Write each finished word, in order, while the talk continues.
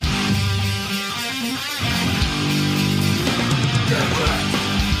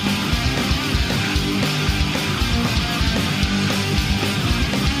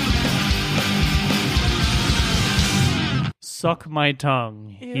suck my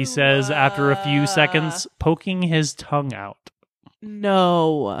tongue, Ew. he says after a few seconds, poking his tongue out.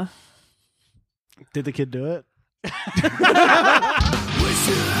 No. Did the kid do it?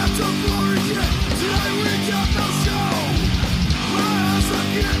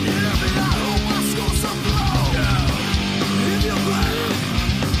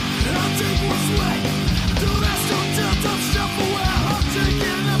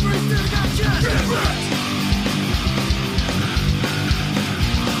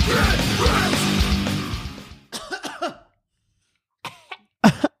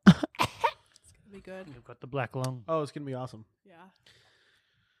 Good. You've got the black lung. Oh, it's gonna be awesome. Yeah.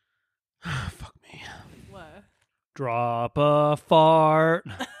 Fuck me. What? Drop a fart.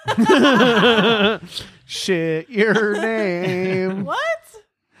 Shit your name. What?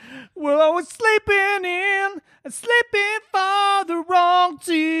 Well, I was sleeping in and sleeping for the wrong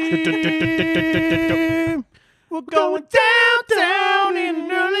team. We're going downtown in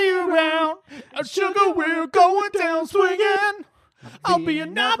an early round. Sugar, we're going down swinging. I'll be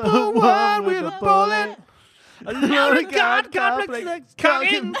another one with a bullet. A loaded God complex,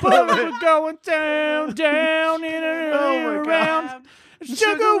 cock and bullet. We're going down in an early round.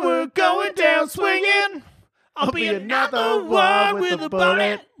 Sugar, we're going down swinging. I'll be another one with a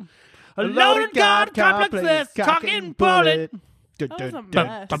bullet. A loaded God complex, cock and bullet. That was a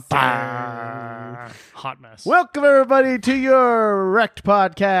mess. Hot mess. Welcome everybody to your Wrecked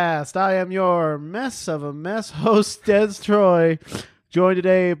Podcast. I am your mess of a mess host, Des Troy, joined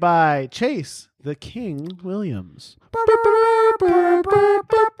today by Chase the King Williams.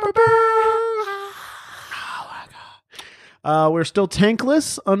 We're still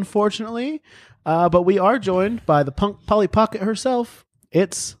tankless, unfortunately, but we are joined by the punk Polly Pocket herself.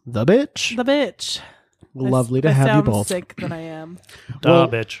 It's the bitch. The bitch. Lovely to I have you sound both. sick than I am. Duh,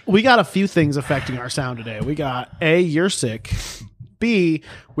 bitch. We got a few things affecting our sound today. We got A, you're sick. B,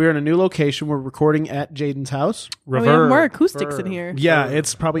 we're in a new location. We're recording at Jaden's house. We have more acoustics in here. Yeah,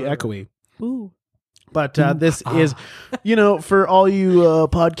 it's probably echoey. Ooh. But this is, for all you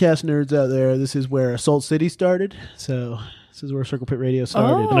podcast nerds out there, this is where Salt City started. So this is where Circle Pit Radio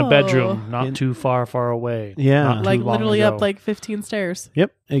started. In a bedroom, not In- too far away. Yeah. Not too Like long literally ago. up like 15 stairs.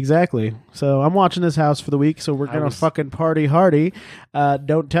 Yep, exactly. So I'm watching this house for the week, so we're going to fucking party hardy.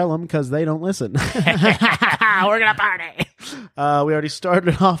 Don't tell them because they don't listen. We're going to party. We already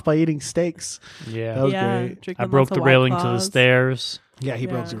started off by eating steaks. Yeah. That was great. drinking I broke lots of the White railing to the Claws. stairs. Yeah, he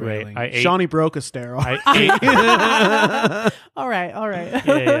broke Yeah. the Great. railing. I ate- Shawnee broke a sterile. I ate. All right.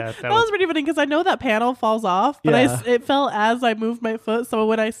 Yeah, that was pretty funny because I know that panel falls off, but Yeah. it fell as I moved my foot. So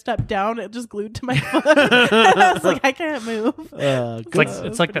when I stepped down, it just glued to my foot. I was like, I can't move. It's like Good.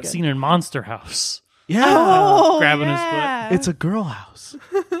 it's like that Pretty scene in Monster House. Yeah. Oh, Grabbing his yeah. It's a girl house.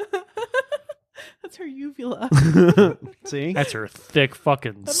 That's her uvula. See? That's her thick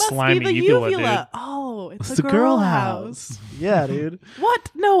fucking That must slimy be the uvula, uvula. dude. Oh, it's It's a girl house. Yeah, dude. What?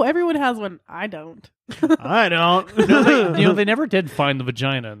 No, everyone has one. I don't. I don't. They never did find the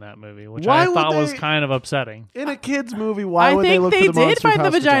vagina in that movie, which Why I would thought was they- kind of upsetting. In a kid's movie, why I would they think look they for the did Monster find the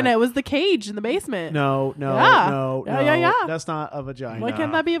House vagina. It was the cage in the basement. No. Yeah. Yeah. That's not a vagina. Why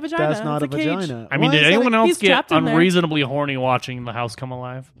can't that be a vagina? That's not a It's a cage. vagina. I mean, Why did is that anyone a- else he's get trapped in there. unreasonably horny watching The House Come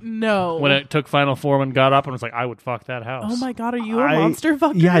Alive? No. When it took Final Form and got up and was like, I would fuck that house. Oh my god, are you a I- monster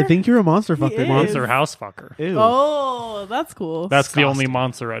fucker? Yeah, I think you're a monster He fucker. is. Monster house fucker. Ew. Oh, that's cool. That's the Disgusting. only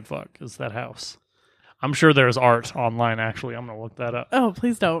monster I'd fuck, is that house. I'm sure there's art online, actually. I'm going to look that up. Oh,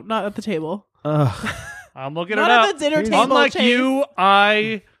 please don't. Not at the table. Ugh. I'm looking Not it at up. the dinner table. Unlike Chase. you,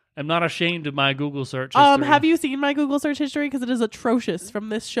 I am not ashamed of my Google search history. Have you seen my Google search history? Because it is atrocious from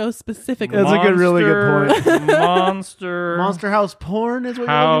this show specifically. That's a good, really good point. Monster Monster House porn is what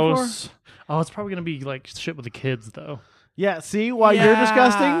you're looking for? House. Oh, it's probably going to be like shit with the kids, though. Yeah, see why you're Yeah.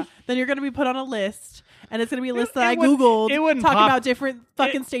 disgusting? Then you're going to be put on a list. And it's going to be a list It that I wouldn't- Googled it wouldn't talking pop- about different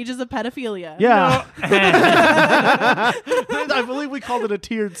fucking stages of pedophilia. Yeah. No. I believe we called it a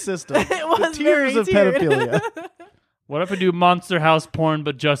tiered system. It was the tiers very of tiered. pedophilia. What if I do Monster House porn,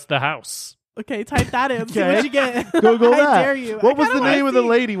 but just the house? Okay, type that in. See Okay. what you get. Google I that. dare you. What I was kinda the wanna name of the see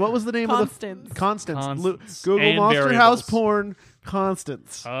lady? What was the name Constance. of the Constance? Constance. Google And Monster variables. House porn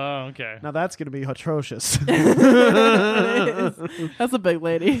Constance. Oh, okay. Now that's going to be atrocious. It is. That's a big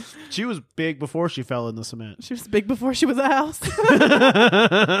lady. She was big before she fell in the cement. She was big before she was a house.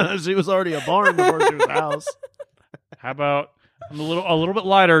 She was already a barn before she was a house. How about a little bit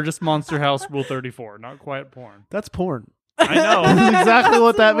lighter, just Monster House Rule 34, not quite porn. That's porn. I know. That's exactly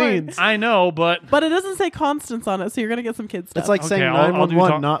what that That's the word. means. I know, but But it doesn't say Constance on it, so you're gonna get some kid stuff. It's like Okay, saying I'll do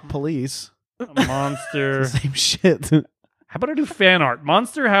 911, talk- not police. Monster. Same shit. How about I do fan art?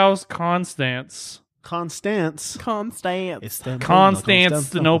 Monster House Constance Constance.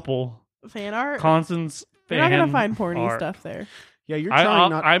 Constantinople. Fan art. Constance. You're not gonna find fan horny art. stuff there. Yeah, you're trying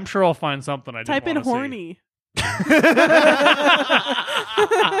not. I'm sure I'll find something. I Type in didn't wanna horny.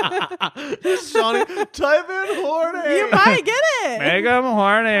 Shawnee, type in horny. You might get it. Make 'em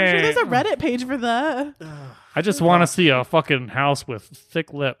horny. I'm sure there's a Reddit page for that. I just want to see a fucking house with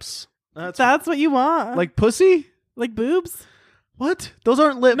thick lips. That's what you want. Like pussy? Like boobs? What? Those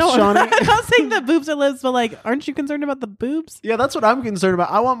aren't lips, No, Shawnee. I'm not saying that boobs are lips, but like, aren't you concerned about the boobs? Yeah, that's what I'm concerned about.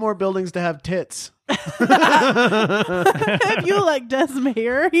 I want more buildings to have tits. If you like Des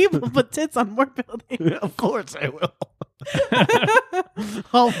Mayer, he will put tits on more buildings. Of course I will.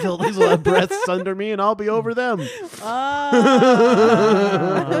 All buildings will have breasts under me, and I'll be over them.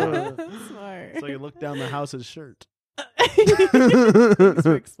 Smart. So you look down the house's shirt. Thanks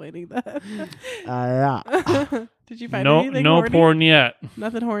for explaining that. Yeah. Did you find anything no horny? porn yet.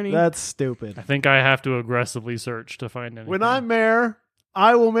 Nothing horny. That's stupid. I think I have to aggressively search to find anything. When I'm mayor,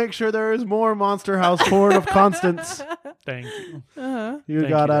 I will make sure there is more Monster House porn of Constance. Thank you. You Thank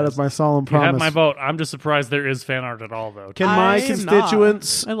got you, out guys. of my solemn You have promise. my vote. I'm just surprised there is fan art at all, though. Can my I am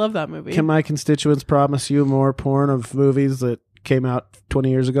constituents not. I love that movie. Can my constituents promise you more porn of movies that came out 20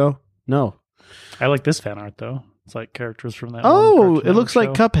 years ago? No. I like this fan art, though. It's like characters from that. one Oh, Cartoon it looks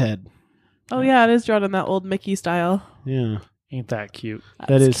like show. Cuphead. Oh yeah, it is drawn in that old Mickey style. Yeah. Ain't that cute?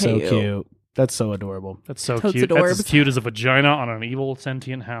 That is so cute. That's so adorable. That's so Totes cute. That's as adorbs. cute as a vagina on an evil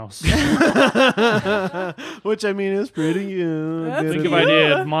sentient house. Which I mean is pretty That's Think cute. if I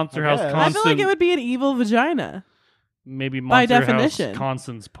did Monster House I feel I Constant. feel like it would be an evil vagina. Maybe by Monster definition. House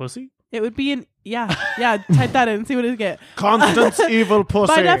Constant's pussy. It would be an yeah. Type that in and see what it get. Constance evil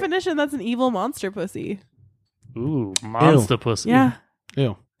pussy. By definition, that's an evil monster pussy. Ooh, monster pussy. Yeah.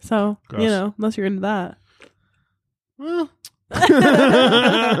 Ew. So Gross. you know, unless you're into that. Well,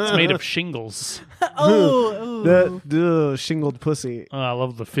 It's made of shingles. that shingled pussy. I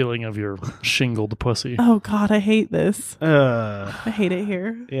love the feeling of your shingled pussy. Oh God, I hate this. Uh, I hate it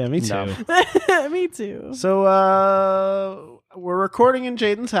here. yeah, me too. No. Me too. So we're recording in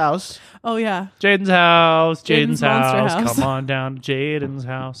Jaden's house. Oh yeah. Jaden's house. Jaden's Jaden's monster house. house. Come on down to Jaden's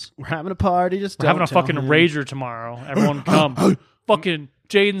house. We're having a party. Just We're having a don't tell fucking him. rager tomorrow. Everyone come. Fucking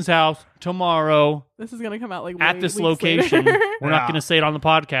Jaden's house tomorrow This is gonna come out like at way- this weeks location. later. We're not going to say it on the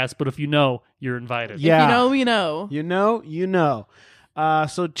podcast, but if you know, you're invited. Yeah. If you know, you know. You know, you know.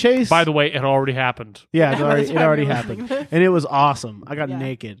 So Chase. By the way, it already happened. yeah, By the it time already you're happened, listening to this. and it was awesome. I got Yeah.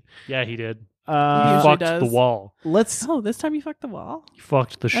 naked. Yeah, he did. He Uh, usually Fucked does. the wall. let's. Oh, this time you fucked the wall? He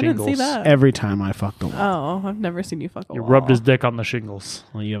fucked the I shingles. didn't see that. Every time I fuck the wall. Oh, I've never seen you fuck a You wall. rubbed his dick on the shingles.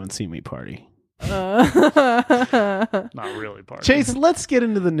 Well, you haven't seen me party. Not really, part. Chase, let's get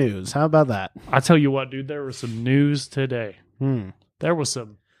into the news. How about that? I tell you what, dude, there was some news today. There was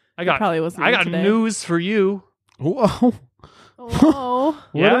some. I got probably wasn't I you got today. news for you. Whoa. Whoa.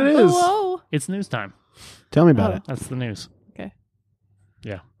 Yeah. What it is? Whoa. It's news time. Tell me about Oh. it. That's the news. Okay.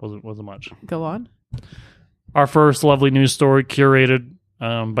 Yeah, wasn't much. Go on. Our first lovely news story, curated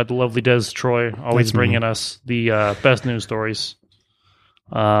by the lovely Des Troy, always That's me. bringing us the best news stories.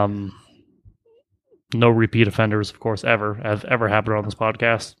 No repeat offenders, of course, have ever happened on this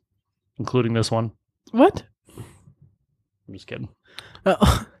podcast, including this one. What? I'm just kidding.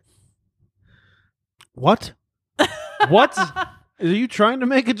 Oh. What? What? Are you trying to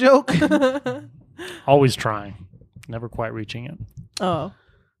make a joke? Always trying, never quite reaching it. Oh.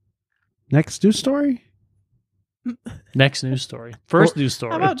 Next news story? Next news story. First news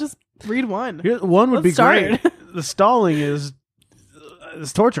story. How about just read one? One would Let's be start. great. The stalling is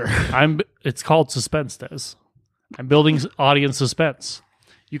torture. It's called suspense, Des. I'm building audience suspense.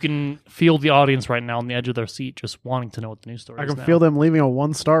 You can feel the audience right now on the edge of their seat, just wanting to know what the news story I is. can now. feel them leaving a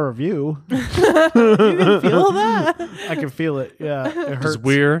 1-star review. You can feel that? I can feel it. Yeah, it hurts. because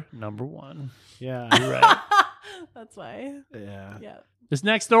we're number one. Yeah, You're right. That's why. yeah. Yeah. This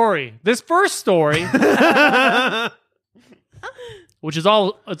next story, this first story, which is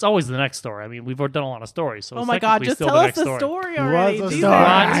it's always the next story. I mean, we've done a lot of stories, so Oh it's my God! technically Just still tell the us next the story already. What's the Jesus. story?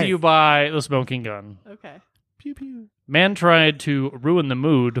 Brought to you by the smoking gun. Okay. Pew pew. Man tried to ruin the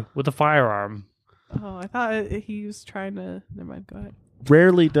mood with a firearm. Oh, I thought he was trying to. Never mind. Go ahead.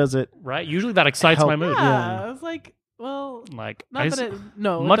 Rarely does it. Right? Usually that excites Help. my mood. Yeah, I was like, well, Like, not that it.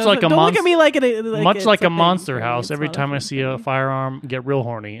 No, it much like doesn't- a don't look monst- at me like it. much it's like a thing monster for me. house, It's every not time I thing see for a me. firearm, get real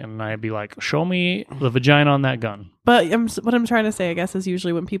horny, and I'd be like, "Show me the vagina on that gun." But what I'm trying to say, I guess, is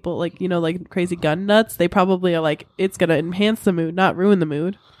usually when people like crazy gun nuts, they probably are like, it's gonna enhance the mood, not ruin the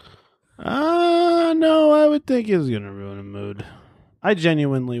mood. No, I would think it's gonna ruin a mood. I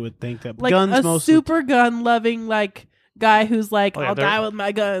genuinely would think that Like guns a mostly. super gun loving, like guy who's like, Oh, yeah, I'll there- die with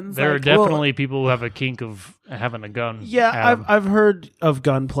my guns. There are like, definitely people who have a kink of having a gun. Yeah, Adam. I've heard of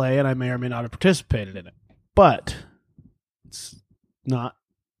gunplay, and I may or may not have participated in it, but it's not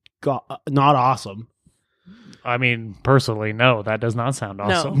awesome. I mean, personally, no, that does not sound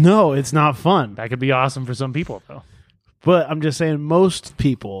awesome. No, it's not fun. That could be awesome for some people, though. But I'm just saying, most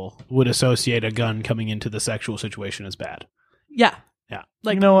people would associate a gun coming into the sexual situation as bad. Yeah. Yeah.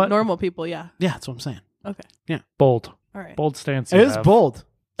 Like You know what? normal people, yeah. Yeah, that's what I'm saying. Okay. Bold. All right. Bold stance. It you is have. bold.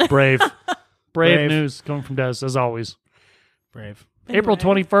 Brave. Brave Brave. news coming from Des, as always. Brave. April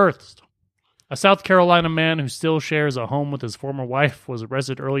Anyway. 21st. A South Carolina man who still shares a home with his former wife was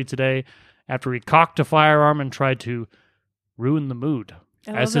arrested early today after he cocked a firearm and tried to ruin the mood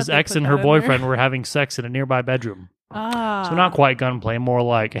I love as that his they ex put and that her in boyfriend there. were having sex in a nearby bedroom. Ah. So not quite gunplay, more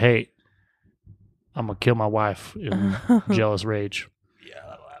like, hey, I'm going to kill my wife in jealous rage. Yeah,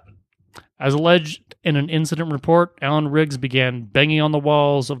 that'll happen. As alleged in an incident report, Alan Riggs began banging on the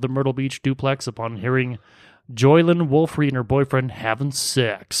walls of the Myrtle Beach duplex upon hearing Joylyn Wolfrey and her boyfriend having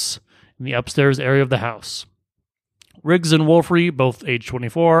sex in the upstairs area of the house. Riggs and Wolfrey, both age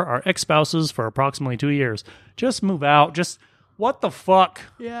 24, are ex-spouses for approximately 2 years. Just move out. Just, what the fuck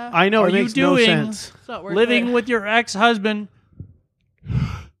Yeah. I know are it you makes no doing sense. It's not worth living it. with your ex-husband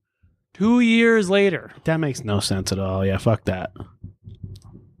 2 years later? That makes no sense at all. Yeah, fuck that.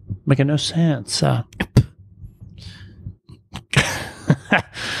 Making no sense.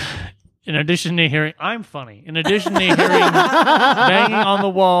 In addition to hearing, I'm funny. In addition to hearing banging on the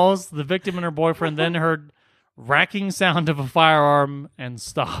walls, the victim and her boyfriend then heard racking sound of a firearm and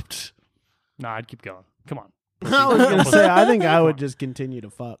stopped. Nah, I'd keep going. Come on. I was gonna say, I think I would just continue to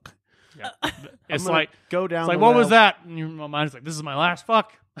fuck. Yeah. It's I'm gonna like, go down. it's like, the what was route. that? And your mind's like, this is my last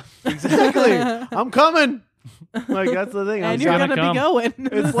fuck. Exactly. I'm coming. Like that's the thing. And He's you're gonna going to be going.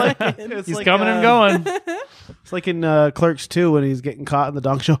 It's like it's He's like, coming and going. It's like in Clerks 2 when he's getting caught in the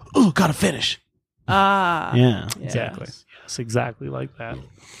dunk show. Oh, gotta finish. Ah. Yeah, Yeah. exactly. Yes, exactly like that.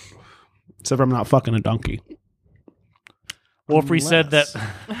 Except for I'm not fucking a donkey. Wolfrey said that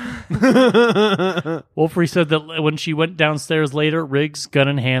Wolfrey said that when she went downstairs later, Riggs, gun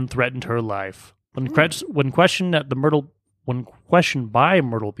in hand, threatened her life. When questioned by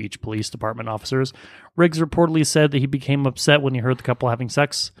Myrtle Beach Police Department officers, Riggs reportedly said that he became upset when he heard the couple having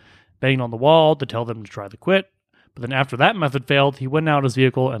sex, banging on the wall to tell them to try to quit. But then after that method failed, he went out of his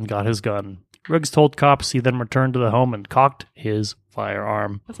vehicle and got his gun. Riggs told cops he then returned to the home and cocked his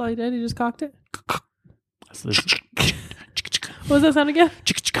firearm. That's all he did? He just cocked it? That's this. What was that sound again?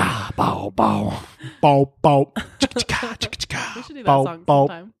 Bow, bow. Bow, bow. We should do that Bow, song bow.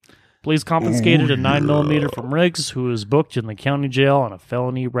 sometime. Police confiscated a 9mm from Riggs, who was booked in the county jail on a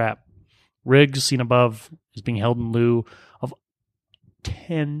felony rap. Riggs, seen above, is being held in lieu of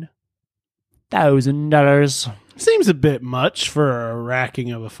 $10,000. Seems a bit much for a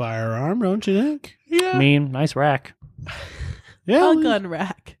racking of a firearm, don't you think? I mean, nice rack. Yeah. A gun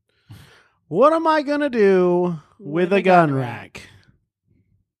rack. What am I gonna do with a gun rack?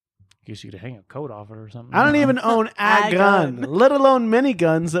 Guess you could hang a coat off it or something. I don't even own a A gun, gun. let alone many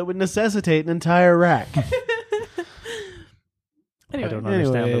guns that would necessitate an entire rack. I Anyway, don't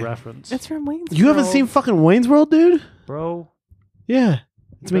understand Anyway. the reference. it's from Wayne's You haven't World. seen fucking Wayne's World, dude? Bro, Yeah,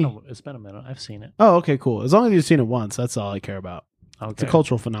 it's me. It's been a minute. I've seen it. Oh, okay, cool. As long as you've seen it once, that's all I care about. Okay. It's a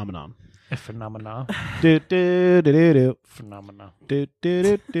cultural phenomenon. Phenomena. Do do do do do Phenomena. do do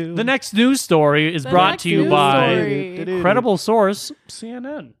do do. The next news story is The brought next to you news by story. credible source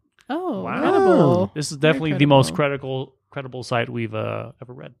CNN. Oh, Wow. incredible. This is definitely Very the most credible. credible site we've ever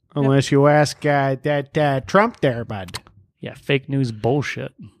read. Unless you ask that Trump there, bud. Yeah, fake news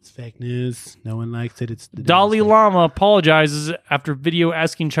bullshit. It's fake news. No one likes it. It's the Dalai Lama apologizes after video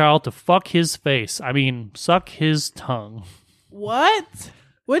asking child to fuck his face. I mean, suck his tongue. What?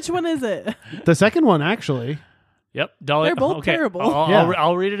 Which one is it? The second one, actually. Yep, Dalai. They're both okay. terrible.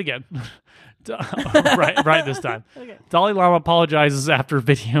 I'll read it again. right this time. Okay. Dalai Lama apologizes after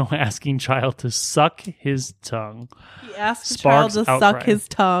video asking child to suck his tongue. He asked the Sparks child to outcry. suck his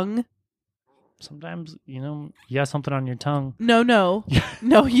tongue. Sometimes, you got something on your tongue. No, no.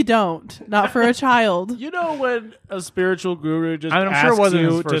 No, you don't. Not for a child. You know when a spiritual guru just I'm asks sure it wasn't you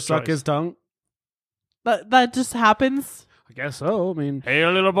his to first suck choice. his tongue? That just happens. I guess so. I mean, Hey,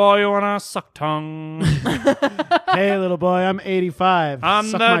 little boy, you wanna suck tongue? hey, little boy, I'm 85. I'm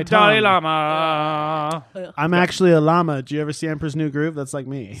Suck the my Dalai tongue. Lama. I'm actually a llama. Do you ever see Emperor's New Groove? That's like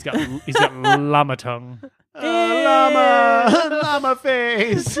me. He's got llama tongue. Llama, llama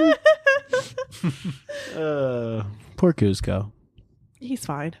face. Poor Cusco. He's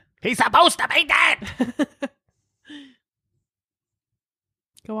fine. He's supposed to be dead.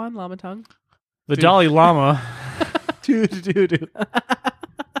 Go on, llama tongue. The Dalai Lama Do.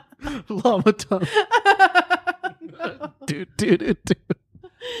 Llama tongue. Do.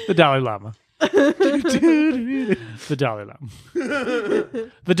 The Dalai Lama. The Dalai Lama.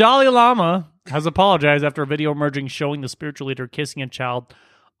 The Dalai Lama has apologized after a video emerging showing the spiritual leader kissing a child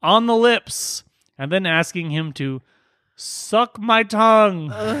on the lips and then asking him to suck my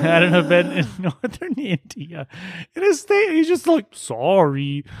tongue at an event in northern India. In his statement, he's just like,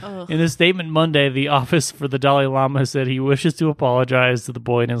 sorry. In a statement Monday, the office for the Dalai Lama said he wishes to apologize to the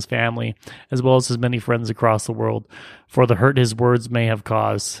boy and his family, as well as his many friends across the world, for the hurt his words may have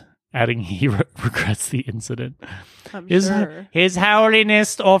caused, adding he regrets the incident. I'm sure. His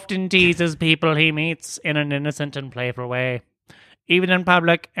Holiness often teases people he meets in an innocent and playful way, even in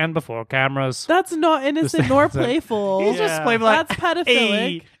public and before cameras. That's not innocent nor playful. He's just playful like, That's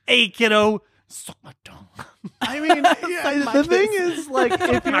pedophilic. Hey, kiddo, suck my tongue. I mean, the thing is, like,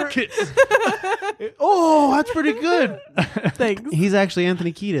 if you're... Oh, that's pretty good. Thanks. He's actually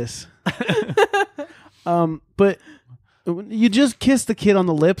Anthony Kiedis. But you just kissed the kid on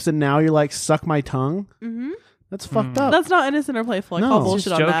the lips and now you're like, suck my tongue? Mm-hmm. That's fucked up. That's not innocent or playful. I No. call He's bullshit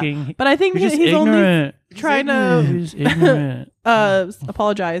just on joking. that. But I think He's he's just only ignorant. trying to He's ignorant.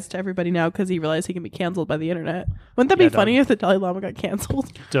 apologize to everybody now because he realized he can be canceled by the internet. Wouldn't that be funny if the Dalai Lama got canceled?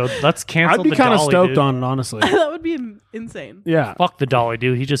 Dude, let's cancel I'd be the kind of Dolly, stoked dude. on it, honestly. That would be insane. Yeah. Fuck the Dolly,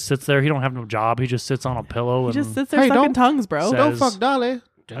 dude. He just sits there. He don't have no job. He just sits on a pillow. He and just sits there Hey, sucking don't tongues, bro. say- Don't says, fuck Dolly.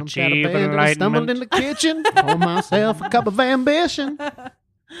 Jumped out of "Achieve bed and I stumbled in the kitchen. Pour myself a cup of ambition.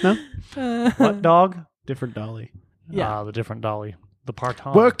 No? What dog? Different Dolly. Yeah. The different Dolly. The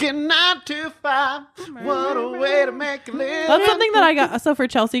part-time. Working 9 to 5. What a way to make a living. That's something that I got. So for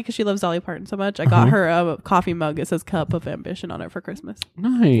Chelsea, because she loves Dolly Parton so much, I got her a coffee mug. It says "Cup of Ambition" on it for Christmas.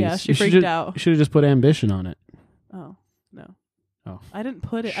 Nice. Yeah, she You freaked should've- out. You should have just put ambition on it. Oh no. Oh. I didn't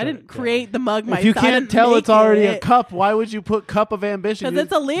put it. I Shut didn't it down. create the mug myself. If you can't tell it's already a cup, why would you put cup of ambition? Because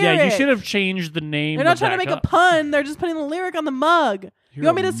it's a lyric. Yeah, you should have changed the name. They're not of trying to that make cup. a pun. They're just putting the lyric on the mug. You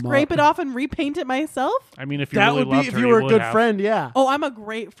want me to scrape it off and repaint it myself? I mean, if you That really would be loved if her, you were a would good have. friend, yeah. Oh, I'm a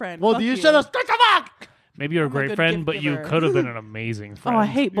great friend. Well, Fuck you should have stuck a mug. Maybe you're a I'm a great good friend, gift but you giver. could have been an amazing friend. Oh, I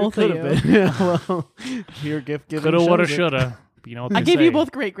hate both of you. Yeah, well, your gift giving. Coulda, woulda, shows it. shoulda. You know what I they gave say. you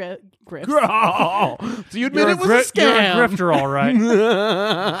both great grifts. Oh, so you admit You're it was a You're a scam. grifter, all right.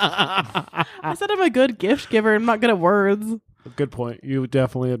 I said I'm a good gift giver. I'm not good at words. Good point. You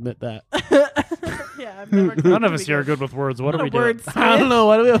definitely admit that. Yeah, I've never. None of us here are good with words. What are we doing? Words. I don't know.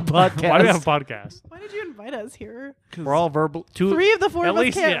 Why do we have a podcast? Why do we have a podcast? Why did you invite us here? We're all verbal. 3 of the 4 at of us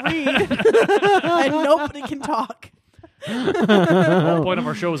least, can't yeah. read, and nobody can talk. The whole point of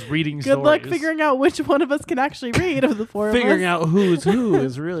our show is reading Good stories. luck figuring out which one of us can actually read of the 4 of us. Figuring out who's who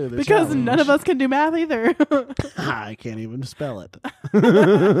is really the because challenge. none of us can do math either. I can't even spell it.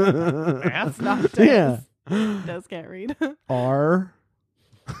 Math? Not Yeah. Des can't read. R.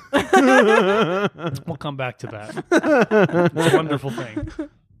 We'll come back to that. It's a wonderful thing.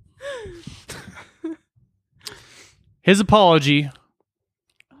 His apology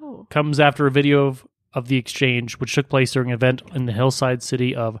Oh, comes after a video of the exchange, which took place during an event in the hillside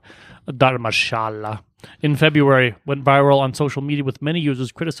city of Dharamshala in February, went viral on social media with many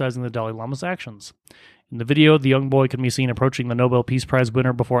users criticizing the Dalai Lama's actions. In the video, the young boy can be seen approaching the Nobel Peace Prize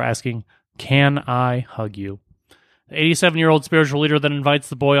winner before asking, "Can I hug you?" The 87-year-old spiritual leader then invites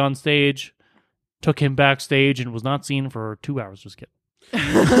the boy on stage, took him backstage, and was not seen for 2 hours. Just kidding.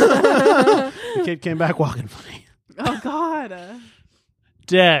 The kid came back walking funny. oh God.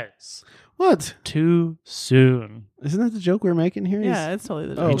 Des. What? Too soon. Isn't that the joke we're making here? Yeah, it's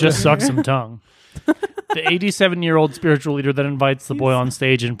totally the Oh, He joke. just sucks some tongue. The 87-year-old spiritual leader then invites the boy on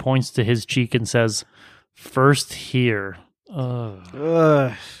stage and points to his cheek and says, "First here."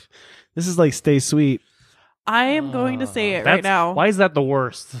 Ugh. This is like Stay Sweet. I am going to say it right That's- now. Why is that the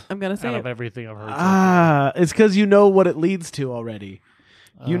worst I'm going to say out it. of everything I've heard? It's because you know what it leads to already.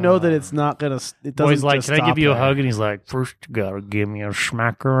 You know that it's not gonna. It doesn't. Boy's like, just "Can I stop give you a there." hug?" And he's like, "First, you gotta give me a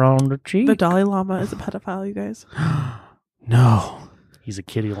smacker on the cheek." The Dalai Lama is a pedophile, you guys. No, He's a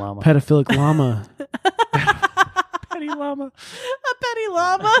kitty llama. pedophilic llama. Petty llama. A petty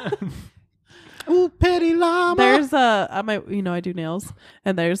llama. Ooh, petty llama. There's I do nails,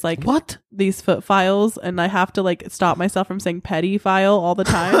 and there's like what? these foot files, and I have to like stop myself from saying petty file all the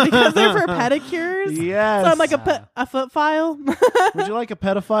time because they're for pedicures. Yes. So I'm like a foot file. Would you like a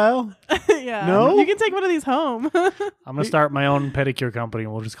pedophile? Yeah. No? You can take one of these home. I'm gonna start my own pedicure company,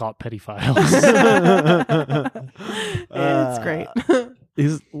 and we'll just call it Petty Files. It's great.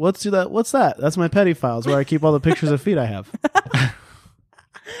 What's that? That's my petty files where I keep all the pictures of feet I have.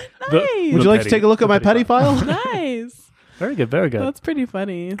 Nice. Would you like to take a look at my petty file? Nice. Very good. Very good. That's pretty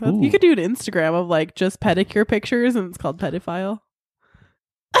funny. Ooh. You could do an Instagram of like just pedicure pictures, and it's called Pedophile.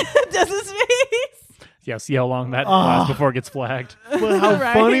 Does his face? Yeah, see how long that Oh. lasts before it gets flagged. But how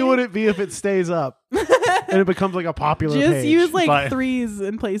Right? funny would it be if it stays up and it becomes like a popular Just page? use like But- 3s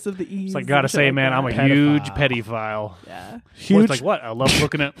in place of the E's. It's like, gotta and shit say, like man, that. I'm a Pedophile. huge pedophile. Yeah. Well, huge. it's like, what? I love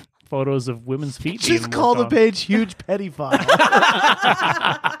looking at photos of women's feet. Just being call the worked on. page "Huge Pedophile."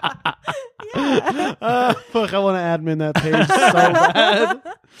 Fuck, I want to admin that page so bad.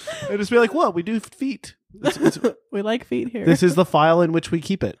 And just be like, "What? We do feet. We like feet here. This is the file in which we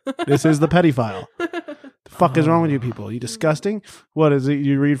keep it. This is the petty file." The fuck is wrong with you people? You disgusting. What is it?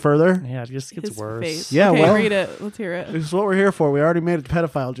 You read further? Yeah, it just gets his worse. face. Yeah, okay, well- read it. Let's hear it. This is what we're here for. We already made a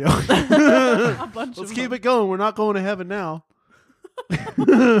pedophile joke. A bunch Let's of keep them. it going. We're not going to heaven now.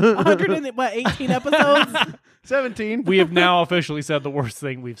 118 episodes. 17. We have now officially said the worst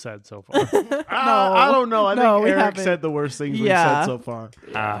thing we've said so far. I don't know. I No, think we Eric haven't. said the worst things Yeah. we've said so far.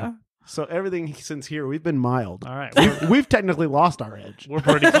 Ah, So everything since here, we've been mild. all right. We've technically lost our edge. We're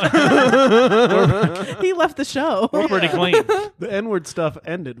pretty clean. He left the show. We're pretty clean. The N-word stuff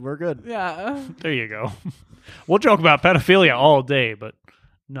ended. We're good. Yeah. There you go. We'll joke about pedophilia all day, but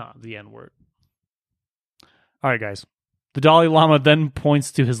not the N-word. All right, guys. The Dalai Lama then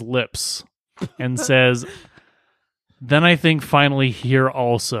points to his lips and says, "Then I think finally here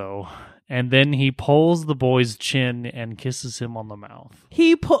also." And then he pulls the boy's chin and kisses him on the mouth.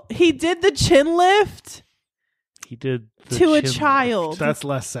 He did the chin lift He did the to a chin child. That's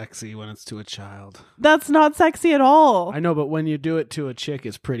less sexy when it's to a child. That's not sexy at all. I know, but when you do it to a chick,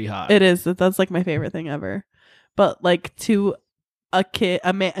 it's pretty hot. It is. That's like my favorite thing ever. But like to a kid,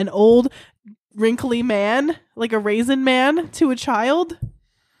 a man, an old wrinkly man, like a raisin man, to a child.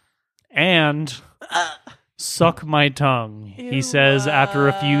 And suck my tongue, he Ew. says after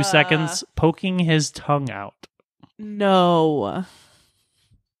a few seconds, poking his tongue out. No.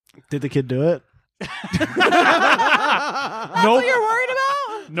 Did the kid do it? That's what you're worried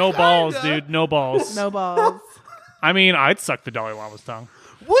about? No balls, dude. No balls. No balls. I mean, I'd suck the Dalai Lama's tongue.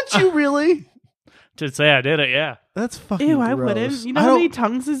 Would you really? To say I did it, yeah. That's fucking Ew, I gross. wouldn't. You know I how don't- many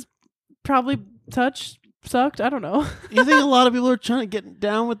tongues is probably sucked? I don't know. You think a lot of people are trying to get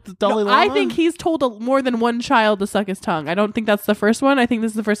down with the Dalai No, Lama? I think he's told more than one child to suck his tongue. I don't think that's the first one. I think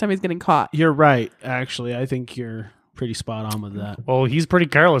this is the first time he's getting caught. You're right, actually. I think you're pretty spot on with that. Well, he's pretty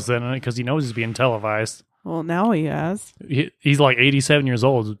careless then because he knows he's being televised. Well, now he has. He's like 87 years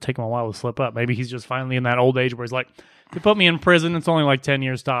old. It'll take him a while to slip up. Maybe he's just finally in that old age where he's like, if you put me in prison, it's only like 10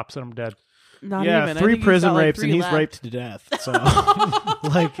 years tops and I'm dead. Not Yeah, even. I 3 think he's prison got, like, rapes 3 and he's left. raped to death. So,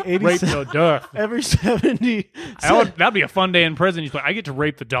 like 87, Rape to death. every 70 That'd be a fun day in prison. You're like, I get to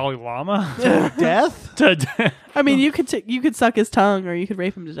rape the Dalai Lama death. to death. I mean, you could suck his tongue, or you could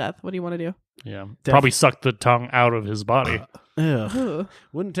rape him to death. What do you want to do? Yeah, probably suck the tongue out of his body. Ugh. Ooh,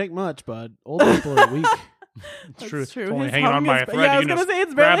 Wouldn't take much, bud. Old people are weak. It's that's true. true. It's only His hanging on tongue by is- a thread. yeah, I You was can gonna just say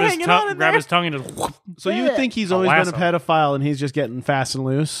it's grab barely his hanging tongue, on in grab there. his tongue, and just. So you think he's always lasso. been a pedophile and he's just getting fast and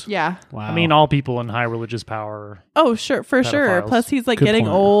loose? Yeah. Wow. I mean, all people in high religious power. Oh, sure, for sure. Pedophiles. Plus, he's like Good getting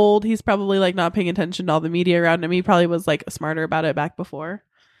point. old. He's probably like not paying attention to all the media around him. He probably was like smarter about it back before.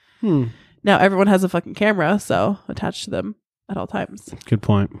 Hmm. Now everyone has a fucking camera, so attached to them at all times. Good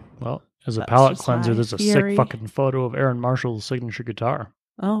point. Well, as a That's palate just cleanser, my there's a theory. sick fucking photo of Aaron Marshall's signature guitar.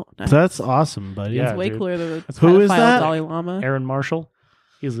 Oh, nice. That's awesome, buddy. Yeah. It's way dude. cooler than the Who is pedophile that? Dalai Lama. Aaron Marshall.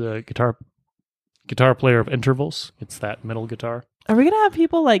 He's a guitar player of Intervals. It's that middle guitar. Are we gonna have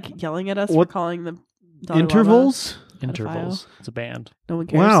people like yelling at us What- for calling the Dalai Intervals? Intervals. It's a band. Lama? No one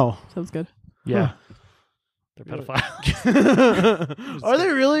cares. Wow. Sounds good. Yeah. They're pedophiles. Are they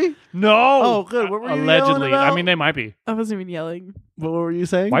really? No. Oh, good. What were you Allegedly. yelling about? I mean, they might be. I wasn't even yelling. What were you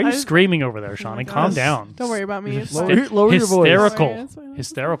saying? Why are you I- screaming over there, Oh Shawnee? my Calm gosh. down. Don't worry about me. It's Lower fine. your- lower your voice. Hysterical. Sorry, it's fine.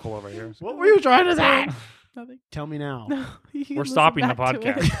 Hysterical over here. What were you trying to say? Nothing. Tell me now. No, you can We're listen stopping the back to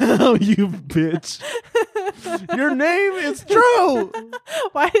it. podcast. Oh, you bitch. Your name is true.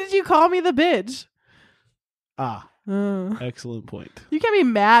 Why did you call me the bitch? Ah, Uh, excellent point. you can't be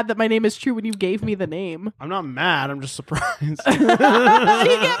mad that my name is true when you gave me the name. I'm not mad. I'm just surprised. You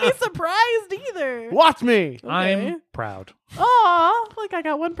can't be surprised either. Watch me. Okay. I'm proud. Aw, look, I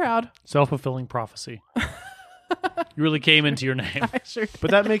got one proud. Self-fulfilling prophecy. You really came into your name. I sure did.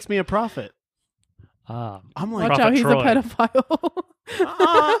 But that makes me a prophet. Ah. I'm like, Watch Prophet out, he's Troy. a pedophile.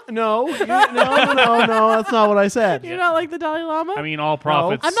 no, no, that's not what I said. You're not like the Dalai Lama? I mean, all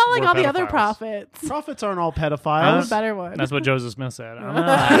prophets. I'm not like were all the other pedophiles. prophets. Prophets aren't all I'm a pedophiles. better one. That's what Joseph Smith said.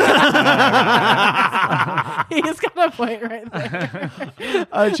 He's got a point right there.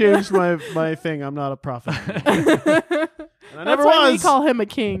 I changed my thing. I'm not a prophet. I That's never why we was. call him a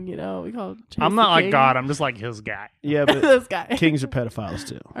king. You know, we call. Chase I'm not the like king. God. I'm just like his guy. Yeah, but This guy. kings are pedophiles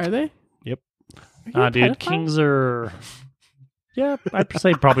too. Are they? Yep. Are you a Dude, pedophile? kings are. Yeah, I'd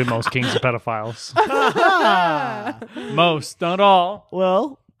say probably most kings are pedophiles. Most, not all.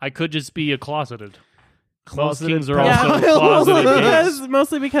 Well, I could just be a closeted. Most Closeted kings are pedophile. also closeted kings. because,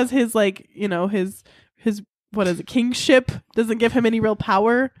 mostly because his his what is it, kingship doesn't give him any real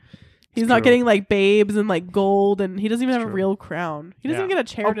power. He's not true. getting like babes and like gold, and he doesn't even have true. a real crown. He doesn't Yeah. even get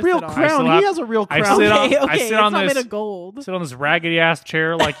a chair a to real sit on. crown. still He have- has a real I crown. sit on- Okay, I okay, sit it's on not this- made of gold. Sit on this raggedy ass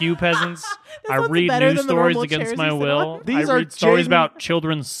chair like you peasants. I one's read better news than the stories normal against chairs my you sit will. on. These I are read stories Jaden- about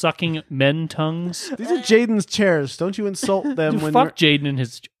children sucking men tongues. These are Jaden's chairs. Don't you insult them Dude, when fuck Jaden in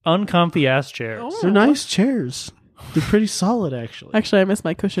his uncomfy ass chair. Oh. they're nice chairs. They're pretty solid, actually. Actually, I miss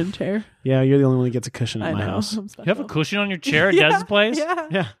my cushion chair. Yeah, you're the only one that gets a cushion I at my know. house. I'm You have a special. cushion on your chair at Yeah, Dez's place? Yeah.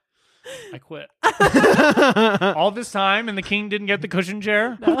 Yeah. I quit. All this time and the king didn't get the cushion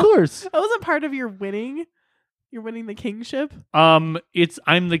chair? Of course. That wasn't part of your winning. You're winning the kingship. I'm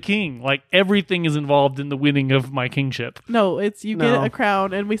the king. Like everything is involved in the winning of my kingship. No, it's you No. get a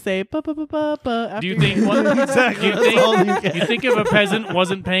crown, and we say ba ba ba ba ba. After Do you your think win. Exactly. Do That's all you you think, get. you think if a peasant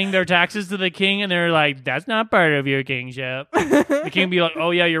wasn't paying their taxes to the king and they're like, that's not part of your kingship, the king would be like,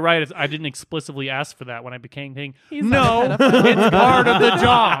 oh yeah, you're right. I didn't explicitly ask for that when I became king. He's No, not a pedophile. it's part of the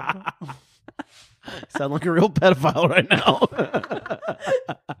job. Sound like a real pedophile right now.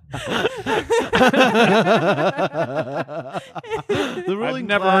 The I've ruling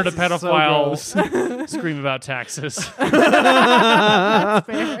never heard a class is so pedophile gross. scream about taxes. That's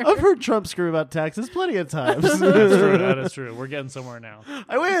fair. I've heard Trump scream about taxes plenty of times. That's true. That is true. We're getting somewhere now.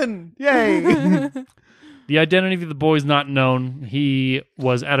 I win! Yay! The identity of the boy is not known. He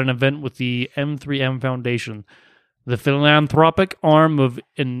was at an event with the M3M Foundation, the philanthropic arm of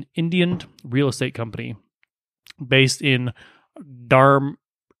an Indian real estate company based in Dharamshala,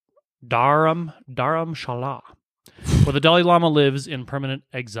 where the Dalai Lama lives in permanent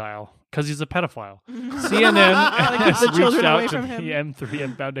exile because he's a pedophile. CNN Like, keep has the reached children away out to from the him.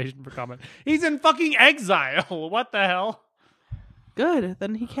 M3M Foundation for comment. He's in fucking exile. What the hell? Good.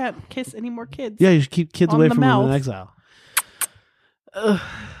 Then he can't kiss any more kids. Yeah, you should keep kids On away the from him mouth. in exile.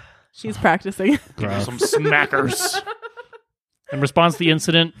 She's practicing. Give him some smackers. In response to the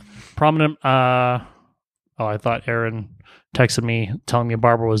incident, prominent. I thought Aaron texted me telling me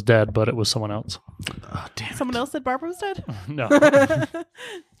Barbara was dead, but it was someone else. Oh, damn. Someone else said Barbara was dead? No.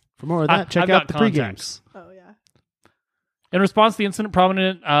 For more of that, check I've out got the pregames. contacts. Oh, yeah. In response to the incident,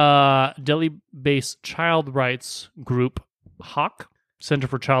 prominent Delhi-based child rights group HAQ, Center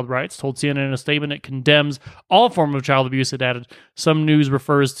for Child Rights, told CNN in a statement it condemns all form of child abuse. It added, some news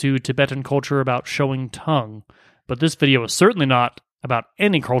refers to Tibetan culture about showing tongue, but this video is certainly not about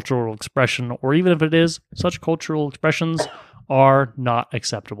any cultural expression, or even if it is, such cultural expressions are not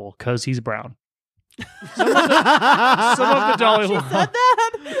acceptable because he's brown. Some of the Dalai She Lama. said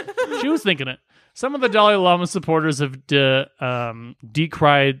that? She was thinking it. Some of the Dalai Lama supporters have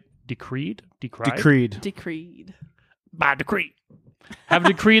decreed Decreed. by decree have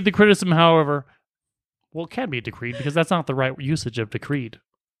decreed the criticism. However, well, it can be decreed because that's not the right usage of decreed.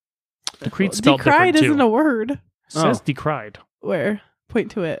 Decreed spelled Decried different too. isn't a word. It says Oh. decried. Where?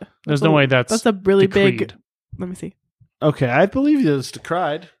 Point to it. There's no way that's a really decreed. big. Let me see. Okay, I believe you. It's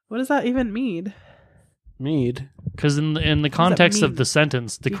decried. What does that even mean? Mead. Because in the context of mean? the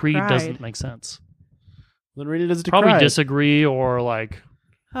sentence, decreed Decried. doesn't make sense. Then read it as decried. Probably disagree or like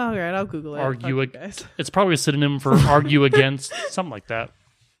Oh, all right, I'll Google it. Argue Fuck you ag- guys. it's probably a synonym for argue against, something like that.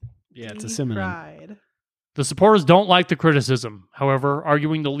 Yeah, it's a synonym. Decried. The supporters don't like the criticism, however,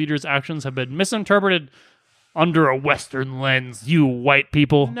 arguing the leader's actions have been misinterpreted under a Western lens, you white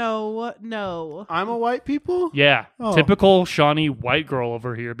people. No, no. I'm a white people? Yeah, Oh. typical Shawnee white girl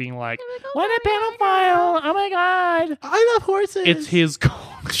over here being like, what a pedophile, oh my god. I love horses. It's his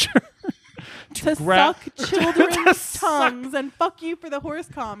culture. To Gra- suck children's suck. tongues and fuck you for the horse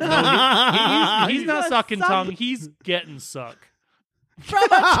comment. He's not gonna sucking suck. tongue, he's getting suck. From a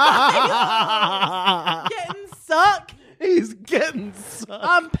child getting suck. He's getting sucked.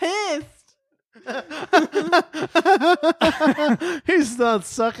 I'm pissed. He's not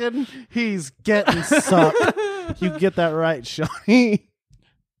sucking. He's getting sucked. You get that right, Shawnee.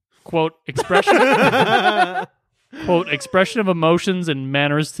 Quote, expression of emotions and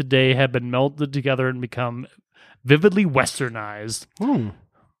manners today have been melded together and become vividly westernized.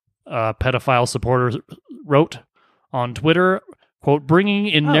 Pedophile supporters wrote on Twitter, quote, bringing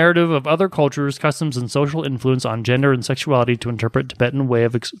in narrative of other cultures, customs, and social influence on gender and sexuality to interpret Tibetan way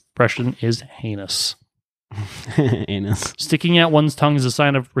of expression is heinous. Anus. Sticking out one's tongue is a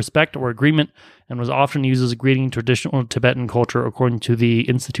sign of respect or agreement and was often used as a greeting in traditional Tibetan culture, according to the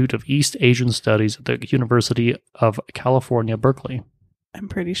Institute of East Asian Studies at the University of California, Berkeley. I'm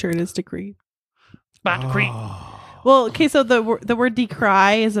pretty sure it is decree. Oh. Well, okay, so the word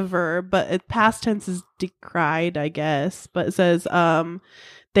decry is a verb, but past tense is decried, I guess. But it says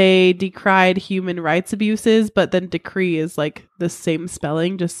they decried human rights abuses, but then decree is like the same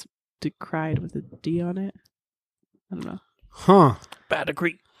spelling, just decried with a D on it. I don't know. Huh. Bad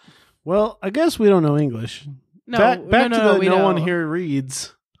agree. Well, I guess we don't know English. No, back to the we no one don't. here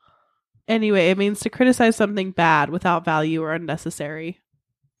reads. Anyway, it means to criticize something bad without value or unnecessary.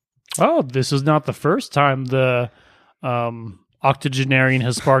 Oh, this is not the first time the octogenarian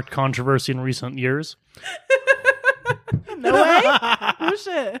has sparked controversy in recent years. No way? Oh,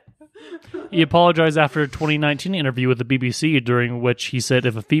 shit. He apologized after a 2019 interview with the BBC, during which he said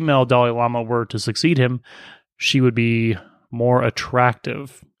if a female Dalai Lama were to succeed him, she would be more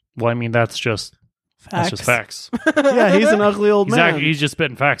attractive. Well, I mean, that's just facts. Yeah, he's an ugly old man. Exactly. He's just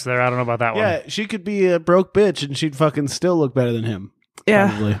spitting facts there. I don't know about that one. Yeah, she could be a broke bitch and she'd fucking still look better than him. Yeah.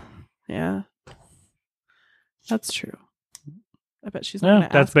 Probably. Yeah. That's true. I bet she's Yeah, not going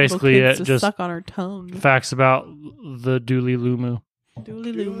to that's ask little basically kids it, to just suck on her tongue. Facts about the Dooley Lumu.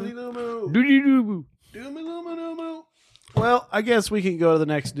 Dooley Loo. Dooley Lumu. Well, I guess we can go to the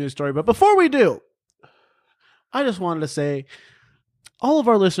next news story. But before we do, I just wanted to say all of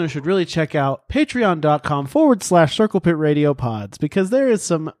our listeners should really check out patreon.com/Circle Pit Radio Pods, because there is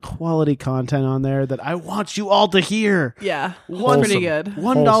some quality content on there that I want you all to hear. Yeah. Wholesome. Pretty good.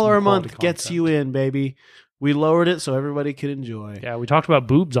 $1 a month quality gets content. you in, baby. We lowered it so everybody could enjoy. Yeah, we talked about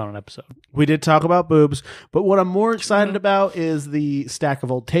boobs on an episode. We did talk about boobs, but what I'm more excited about is the Stack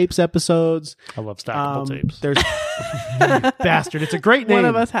of Old Tapes episodes. I love stackable tapes. There's bastard. It's a great name. One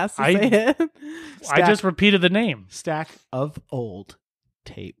of us has to say it. I just repeated the name. Stack of Old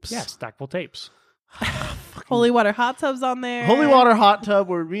Tapes. Yeah, stackable tapes. Holy Water Hot Tubs on there. Holy Water Hot Tub,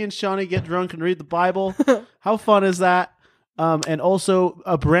 where me and Shawnee get drunk and read the Bible. How fun is that? And also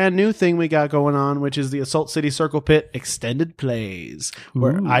a brand new thing we got going on, which is the Assault City Circle Pit Extended Plays,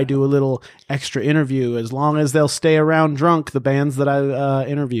 where Ooh. I do a little extra interview as long as they'll stay around drunk, the bands that I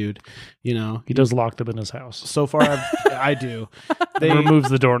interviewed. You know, He does lock them in his house. so far I do. He removes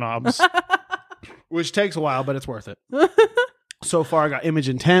the doorknobs. Which takes a while, but it's worth it. So far, I got Image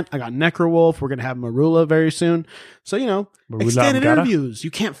Intent. I got Necrowolf. We're going to have Marula very soon. So, you know, Marula extended Angara? interviews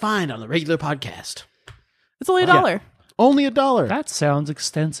you can't find on the regular podcast. It's only Yeah. $1. Only $1. That sounds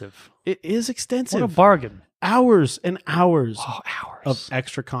extensive. It is What a extensive. bargain. Hours and hours Oh, hours. of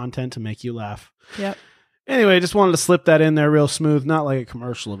extra content to make you laugh. Yep. Anyway, just wanted to slip that in there real smooth. Not like a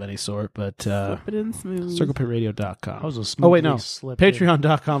commercial of any sort, but Flip it in smooth. CirclePitRadio.com. That was a smooth Oh, wait, no. slipped in.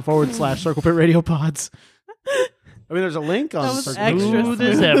 Patreon.com/Circle Pit Radio Pods. I mean, there's a link on That was Circle extra Pit. Smooth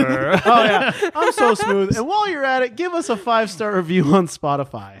as ever. Oh, yeah. I'm so smooth. And while you're at it, give us a 5-star review on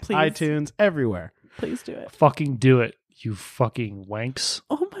Spotify, Please. iTunes, everywhere. Please do it. Fucking do it, you fucking wanks.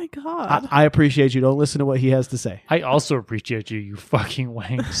 Oh my God. I appreciate you. Don't listen to what he has to say. I also appreciate you, you fucking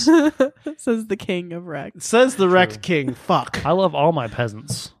wanks. Says the king of Rex. Says the Wrecked King. Fuck. I love all my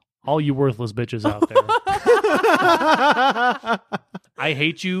peasants. All you worthless bitches out there. I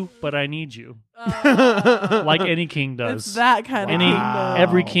hate you, but I need you. Like any king does. It's that kind of Any, Wow. kingdom.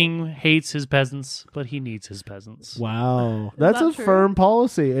 every king hates his peasants, but he needs his peasants. Wow. That's that a true? firm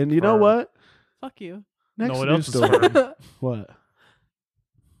policy. And you know Firm. what? Fuck you. Next No, what news else is story. firm? What?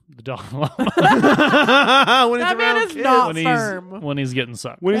 The dog. When he's That man around is kids. not when he's firm. when he's getting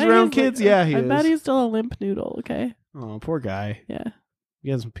sucked. When he's I around bet kids, yeah, he I is. bet he's still a limp noodle, okay? Oh, poor guy. Yeah. He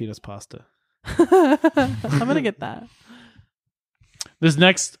has some penis pasta. I'm gonna get that. This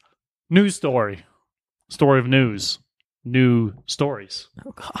next news story of news, new stories,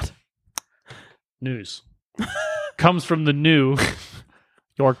 Oh God. news, comes from the new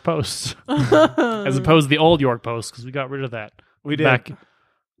York Post, as opposed to the old York Post, because we got rid of that We did. back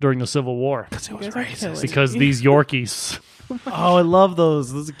during the Civil War. Because it You was guys are racist. killing Because me. these Yorkies, Oh, I love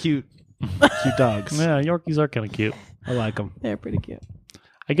those. Those are cute. Cute dogs. yeah, Yorkies are kind of cute. I like them. They're pretty cute.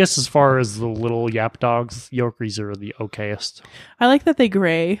 I guess as far as the little yap dogs, Yorkies are the okayest. I like that they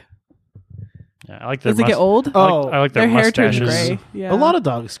gray. Yeah, I like their Does it get old? I like their, Their hair turns mustaches. gray. Yeah. A lot of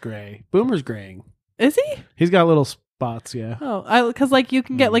dogs gray. Boomer's graying. Is he? He's got little spots, yeah. Oh, because like you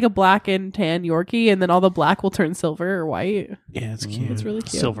can get like a black and tan Yorkie, and then all the black will turn silver or white. Yeah, it's cute. It's really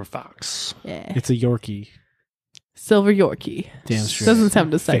cute. Silver fox. Yeah. It's a Yorkie. Silver Yorkie. Damn straight. Doesn't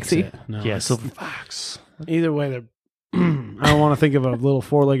sound as Fix sexy. it. No, Yeah, it's- silver fox. Either way, they're. I don't want to think of a little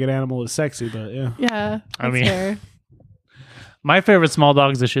 4-legged animal as sexy, but yeah. Yeah. I that's mean- fair. My favorite small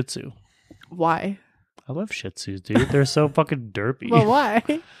dog is a Shih Tzu. Why? I love Shih Tzus, dude. They're so fucking derpy. Well, why?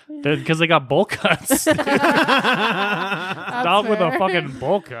 Because they got bowl cuts. Dog with a fucking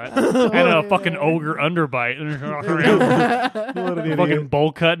bowl cut and a fucking ogre underbite. What an Fucking idiot.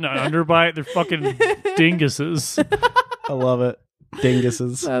 bowl cut and an underbite. They're fucking dinguses. I love it.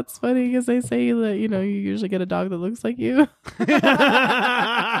 Dinguses. That's funny because they say that you usually get a dog that looks like you. Well,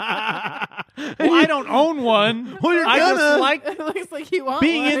 I don't own one. Well, you're I gonna. just like It looks like you want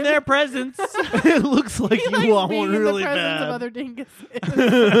being one. in their presence. It looks like He you likes want being one in really the presence of bad. other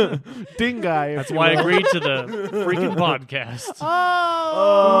dinguses. Ding guy. That's why I agreed to the freaking podcast.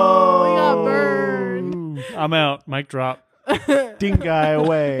 Oh, we got burned. I'm out. Mic drop. Ding guy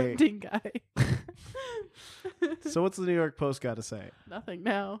away. Ding guy. So what's the New York Post got to say? Nothing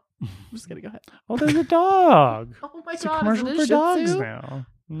now. I'm just gonna go ahead. Oh, there's a dog. Oh my It's a god! commercial is for it a Shih dogs Tzu? now.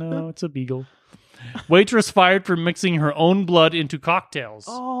 No, it's a beagle. Waitress fired for mixing her own blood into cocktails.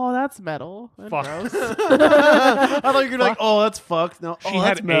 Oh, that's metal. And Fuck. gross. I thought you were like, oh, that's fucked. No, She oh,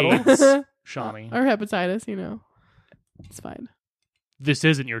 that's had metal. AIDS, Shawnee. Or hepatitis, It's fine. This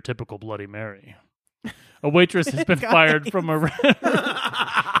isn't your typical Bloody Mary. A waitress has been Got fired from a...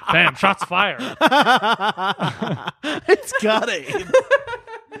 Bam, shots fired. It's got it.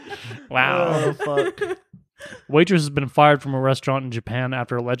 Wow. Oh, fuck. Waitress has been fired from a restaurant in Japan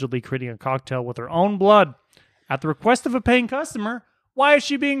after allegedly creating a cocktail with her own blood. At the request of a paying customer, why is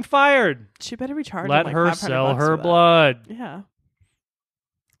she being fired? She better be charged. Let like her $500 sell for her that. blood. Yeah,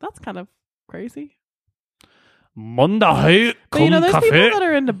 that's kind of crazy. Mondae But con there's people café. that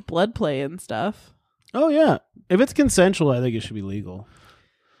are into blood play and stuff. Oh, yeah. If it's consensual, I think it should be legal.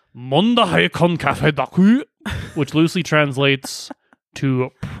 Mondae con café daku, which loosely translates to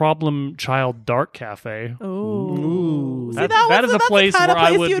Problem Child Dark Cafe. Ooh. See, That that's is a the place kind of where I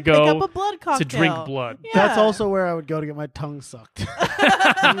place would you would go pick up a blood cocktail. to drink blood. Yeah. That's also where I would go to get my tongue sucked.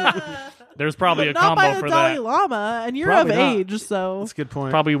 There's probably a not by combo the for Dalai that. Lama, and you're Probably of not. age, so That's a good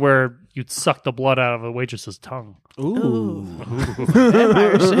point. Probably where you'd suck the blood out of a waitress's tongue. Ooh.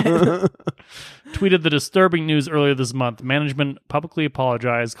 vampire shit. Tweeted the disturbing news earlier this month. Management publicly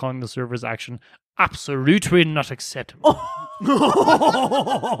apologized, calling the server's action absolutely not acceptable.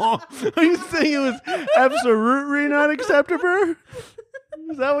 Are you saying it was absolutely not acceptable?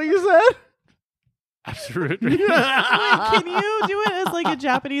 Is that what you said? Absolutely. Wait, can you do it as like a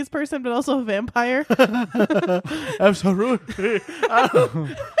Japanese person, but also a vampire? Absolutely.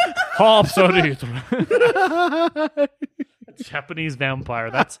 Absolutely. Japanese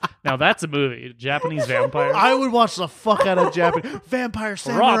vampire. That's a movie. Japanese vampire. I would watch the fuck out of Japanese Vampire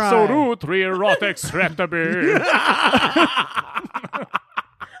Samurai. Absolutely not acceptable.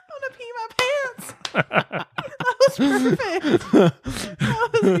 I want to pee my pants. That was perfect. That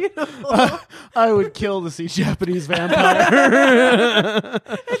was beautiful. I would kill to see Japanese Vampire.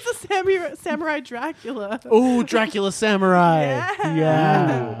 It's a samurai Dracula. Oh, Dracula Samurai. Yeah.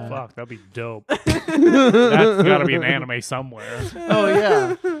 Yeah. Oh, fuck, that'd be dope. That's got to be an anime somewhere. Oh,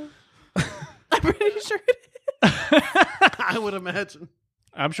 yeah. I'm pretty sure it is. I would imagine.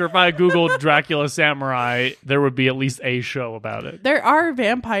 I'm sure if I Googled Dracula Samurai, there would be at least a show about it. There are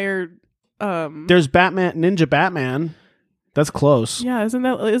vampire. There's Ninja Batman. That's close. Yeah, isn't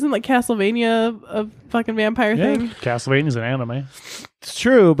like Castlevania a fucking vampire thing? Castlevania's an anime. It's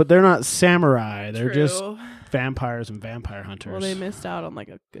true, but they're not samurai. They're True. just vampires and vampire hunters. Well, they missed out on like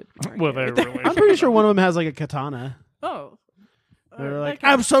a good market. Well, they're really. I'm pretty sure one of them has like a katana. Oh. They're like,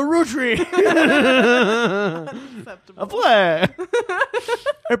 that absolutely. acceptable. A play.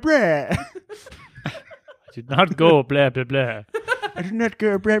 A bread. Did not go blah blah blah. I did not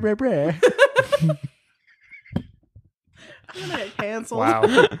go bread, bread, bread. I'm gonna get canceled.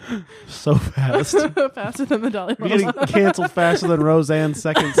 Wow. So fast. Faster than the Dalai We're getting Lama. canceled faster than Roseanne's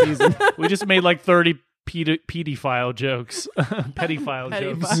second season. We just made like 30 pedophile jokes, pedophile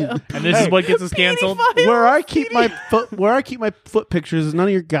jokes, Pedophile. and this is what gets us canceled. Pedophile. Where I keep my foot pictures is none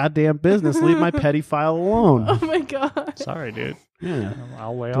of your goddamn business. Leave my petty file alone. Oh my god. Sorry, dude. Yeah.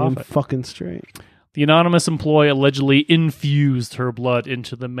 I'll lay Damn off it. fucking straight. The anonymous employee allegedly infused her blood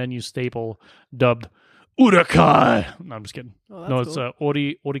into the menu staple dubbed Urakai. No, I'm just kidding. Oh, that's No, it's cool.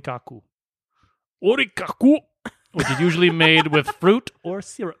 Orikaku. Orikaku, which is usually made with fruit or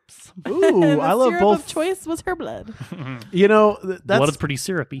syrups. Ooh, The I love syrup both. of choice was her blood. You know, Blood that's is pretty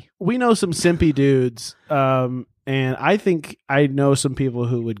syrupy. we know some simpy dudes, and I think I know some people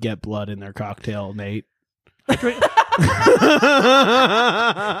who would get blood in their cocktail, Nate. He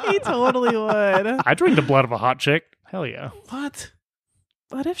totally would. I drink the blood of a hot chick. Hell yeah. What?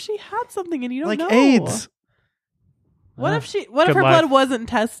 What if she had something and you don't Like know? AIDS? What Uh, if good her life. blood wasn't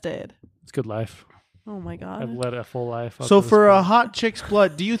tested? It's good life. Oh my I've god. led a full life. up So to this for a point. hot chick's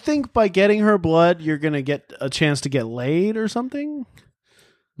blood, do you think by getting her blood you're gonna get a chance to get laid or something?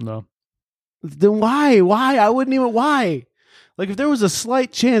 No. Then why? Why? I wouldn't even. Why? Like if there was a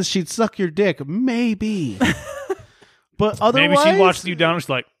slight chance she'd suck your dick, maybe. But otherwise, Maybe she watches you down and she's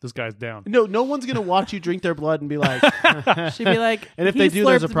like, this guy's down. No one's gonna watch you drink their blood and be like, She'd be like, And if he they do,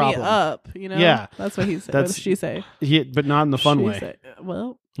 there's a slurped me problem. up, you know? Yeah. That's what he said. That's- What did she say? yeah, but not in the fun She way. said-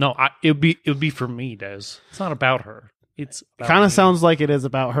 well, No, it would be for me, Des. It's not about her. It's about Kind me. of sounds like it is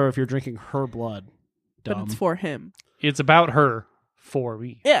about her if you're drinking her blood. but Dumb. it's for him. It's about her for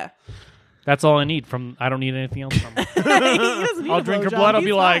me. Yeah. That's all I need from. I don't need anything else from her. He doesn't need I'll a drink her blowjob. blood. I'll He's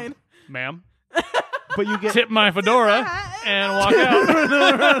be like, fine. ma'am, But you get tip my fedora and walk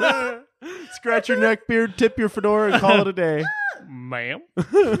out. scratch your neck beard, tip your fedora, and call it a day. Ma'am.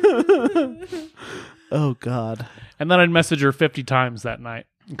 Oh God. And then I'd message her 50 times that night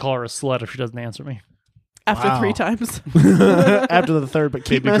and call her a slut if she doesn't answer me. After Wow. 3 times. After the third, but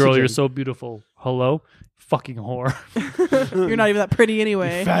keep Baby girl, messaging. you're so beautiful. Hello? Fucking whore. You're not even that pretty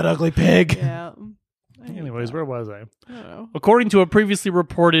anyway. fat ugly pig. Yeah. I hate Anyways, that. where was I? I don't know. According to a previously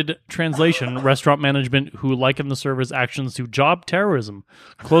reported translation, restaurant management, who likened the server's actions to job terrorism,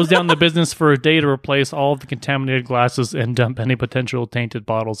 closed down the business for a day to replace all of the contaminated glasses and dump any potential tainted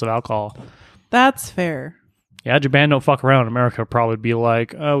bottles of alcohol. That's fair. Yeah, Japan don't fuck around. America would probably be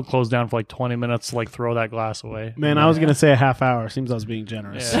like, oh, close down for like 20 minutes, like throw that glass away. Man, I was gonna say a half hour. Seems I was being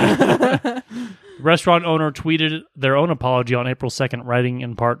generous. Yeah. Restaurant owner tweeted their own apology on April 2nd, writing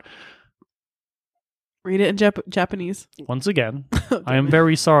in part, Read it in Japanese. once again, I am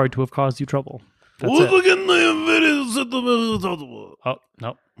very sorry to have caused you trouble. That's it. Oh,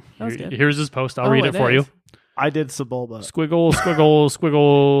 no. That was good. Here's his post. I'll Oh, read it for is. you. I did Sebulba. Squiggle, squiggle,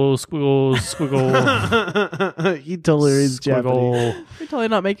 squiggle, squiggle, squiggle, He totally reads Japanese. squiggle. You're totally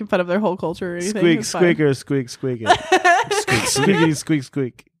not making fun of their whole culture or anything. Squeak, It's fine. squeaker, squeak, squeak it. Squeak, squeaky, squeak,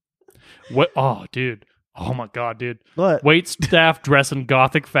 squeak. What? Oh, dude. Oh, my God, dude. What? Wait staff dress in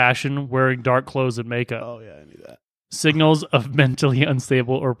gothic fashion, wearing dark clothes and makeup. Oh yeah, I knew that. Signals of mentally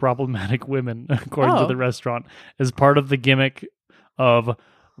unstable or problematic women, according to Oh. the restaurant, as part of the gimmick of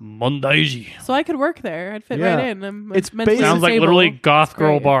Mondaiji. So I could work there. I'd fit Yeah. right in. I'm It's mentally basically- Sounds like unstable. literally goth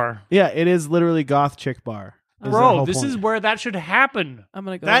girl Great. bar. Yeah, it is literally goth chick bar. Is the Bro, whole this point. is where that should happen. I'm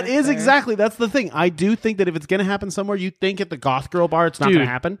gonna go. That work is there. exactly. That's the thing. I do think that if it's gonna happen somewhere, you think at the goth girl bar, it's not Dude. gonna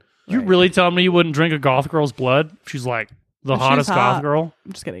happen. You Right. really telling me you wouldn't drink a goth girl's blood? She's like the If she's hottest goth hot. girl.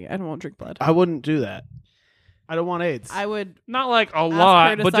 I'm just kidding. I don't want to drink blood. I wouldn't do that. I don't want AIDS. I would. Not like a Ask lot,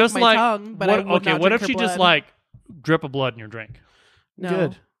 her to but suck just my like tongue, but what, I would okay. not What drink if her she just blood. like drip of blood in your drink, No.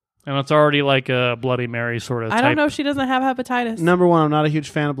 Good. and it's already like a Bloody Mary sort of. I type. don't know if she doesn't have hepatitis. Number one, I'm not a huge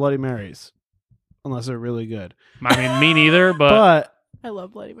fan of Bloody Marys, unless they're really good. I mean, me neither. But But I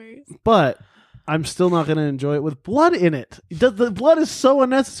love Bloody Marys. I'm still not going to enjoy it with blood in it. The blood is so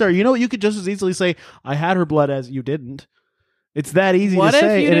unnecessary. You know what? You could just as easily say, I had her blood as you didn't. It's that easy What to if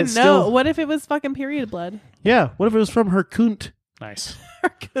say. you and didn't it's know? still, What if it was fucking period blood? yeah. What if it was from her kunt? nice. Her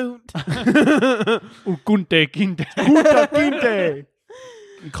coot. Kunta Ukunte kinte. kinte.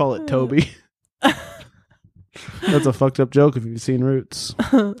 You call it Toby. That's a fucked up joke if you've seen Roots.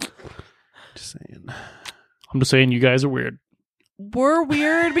 Just saying. I'm just saying, you guys are weird. We're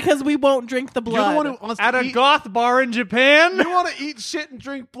weird because we won't drink the blood. You're the one who wants At to a eat. goth bar in Japan. You want to eat shit and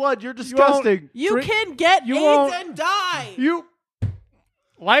drink blood. You're disgusting. You Drink- can get you AIDS won't- and die. You.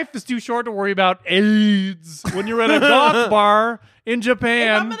 Life is too short to worry about AIDS when you're at a goth bar in If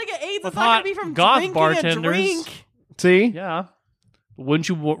Japan. I'm gonna get AIDS, with it's not hot gonna be from goth drinking bartenders. a drink. See? Yeah. Wouldn't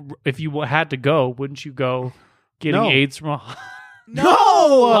you, if you had to go, wouldn't you go getting No. AIDS from a No!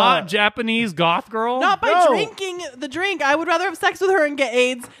 hot Japanese goth girl? Not by No. drinking the drink. I would rather have sex with her and get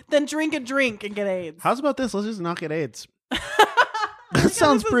AIDS than drink a drink and get AIDS. How's about this? Let's just not get AIDS. Yeah, That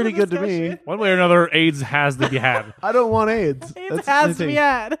sounds this is pretty the good to discussion. me. One way or another, AIDS has to be had. I don't want AIDS. AIDS That's the has to thing. be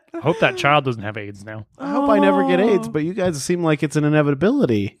had. I hope that child doesn't have AIDS now. I hope I never get AIDS, Oh. but you guys seem like it's an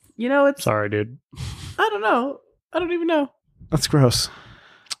inevitability. You know, it's. Sorry, dude. I don't know. I don't even know. That's gross.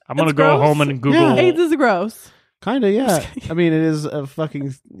 I'm going to It's go gross. home and Google. Yeah. AIDS is gross. Kind of, yeah. kidding. I mean, it is a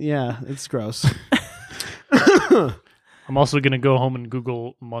fucking, yeah, it's gross. I'm also going to go home and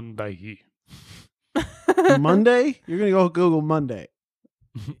Google Mondaiji. Monday? You're going to go Google Monday.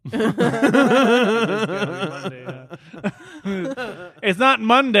 It's not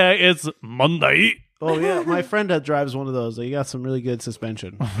Monday, it's Monday. Oh, yeah. My friend that drives one of those. He got some really good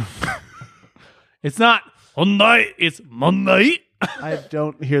suspension. It's not Monday, it's Monday. I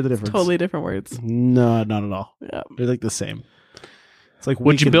don't hear the difference. Totally different words. No, not at all. Yeah. They're like the same. It's like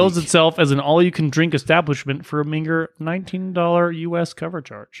which week and bills week. itself as an all-you-can-drink establishment for a meager $19 U.S. cover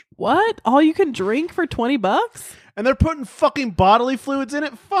charge. What? All you can drink for $20? And they're putting fucking bodily fluids in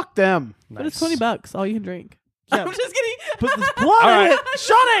it. Fuck them. But it's Nice. $20. All you can drink. Yeah. I'm just kidding. Put this blood All in right. it.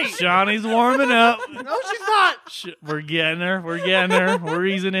 Shawnee! Shawnee's warming up. No, she's not. We're getting her. We're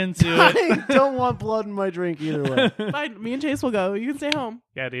easing into it. I don't want blood in my drink either way. Fine. Me and Chase will go. You can stay home.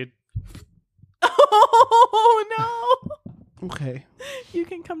 Yeah, dude. Oh, no. Okay. You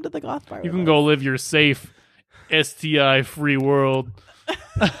can come to the goth bar. You with can us. go live your safe STI-free world.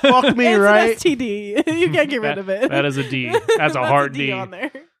 Fuck me, It's right? an STD. You can't get rid of it. That is a D. That's a hard D. on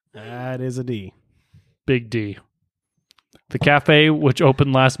there. That is a D. Big D. The cafe, which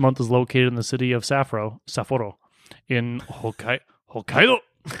opened last month, is located in the city of Sapporo, in Hokkaido.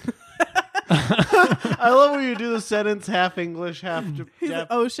 I love when you do the sentence half English, half He's like, Jap-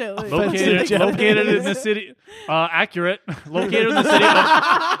 oh shit. Like, Located Japanese. in the city. Accurate. Located in the city of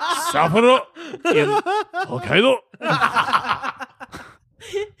Sapporo in Hokkaido.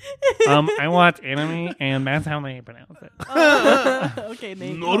 I watch anime, and that's how they pronounce it. Okay,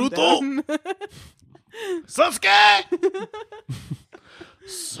 Nate. Naruto. Sasuke!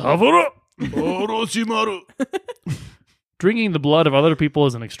 Sapporo! Orochimaru. Drinking the blood of other people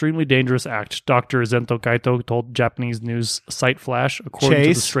is an extremely dangerous act, Dr. Zento Kaito told Japanese news site Flash, according to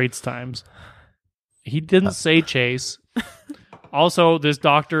the Chase? Straits Times. He didn't say Chase. Also, this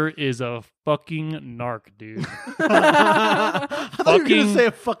doctor is a fucking narc, dude. I thought you were going to Fucking- say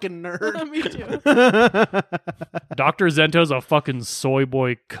a fucking nerd. Me too. Dr. Zento's a fucking soy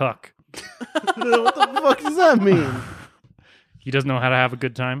boy cuck. What the fuck does that mean? He doesn't know how to have a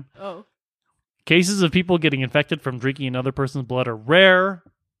good time. Oh. Cases of people getting infected from drinking another person's blood are rare,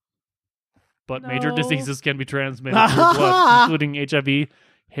 but major No. diseases can be transmitted through blood, including HIV,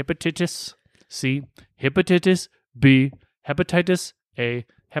 hepatitis C, hepatitis B, hepatitis A,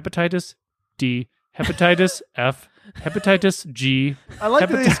 hepatitis D, hepatitis F, hepatitis G. I like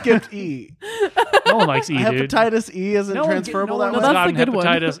that they skipped E. No one likes E, dude. Hepatitis E isn't No one- transferable no that one's way? that's gotten the good one.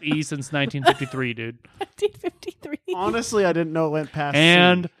 hepatitis E since 1953, dude. 1953. Honestly, I didn't know it went past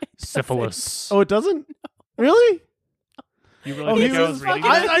And C. syphilis. Oh, it doesn't? Really? You really Oh, think he I was was reading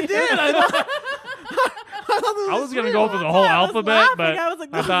fucking- it? I did. I was going to go through the whole alphabet, but I was like,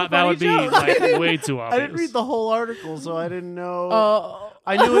 I this is thought a that funny would be joke. like way too I obvious. didn't read the whole article, so I didn't know. Oh.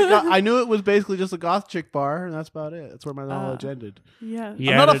 I knew it was basically just a goth chick bar, and that's about it. That's where my knowledge ended. Yeah. He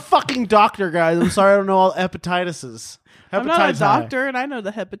I'm not a added- fucking doctor, guys. I'm sorry I don't know all hepatitises. I'm not a Hepatitis high. doctor, and I know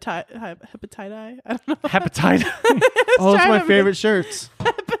the hepatitis. I don't know. hepatitis. Oh, it's Try my to- favorite shirts.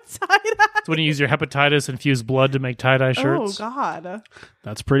 Hepatitis. It's when you use your hepatitis infused blood to make tie-dye shirts. Oh God,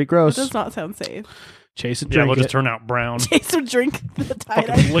 That's pretty it gross. does not sound safe. Chase and Yeah, drink they'll just it. turn out brown. Chase would drink the tie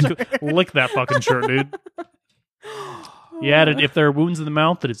Fucking lick that fucking shirt, dude. He added, if there are wounds in the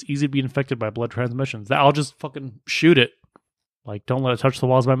mouth, that it's easy to be infected by blood transmissions. That I'll just fucking shoot it. Like, don't let it touch the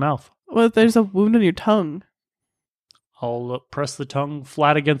walls of my mouth. Well, if there's a wound on your tongue. I'll press the tongue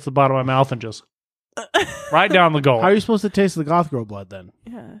flat against the bottom of my mouth and just right down the goal. How are you supposed to taste the goth girl blood then?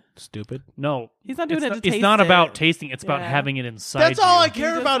 Yeah, Stupid. No. he's not doing It's it not, to it's taste not it. about tasting. It's about Yeah. having it inside That's you. all I He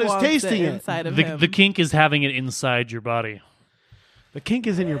care just about is wants tasting it. inside of The him. kink is having it inside your body. The kink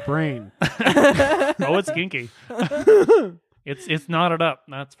is in your brain. Oh, it's kinky. It's knotted up,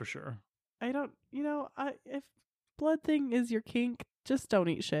 that's for sure. I don't. If blood thing is your kink, just don't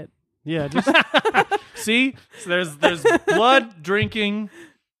eat shit. Yeah, just See? So there's blood drinking,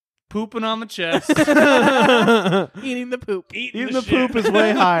 pooping on the chest. Eating the poop. Eating even the shit. poop is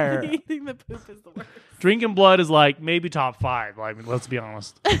way higher. Eating the poop is the worst. Drinking blood is like maybe top 5. I mean, let's be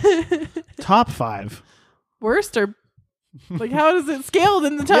honest. Top 5. Worst or like how is it scaled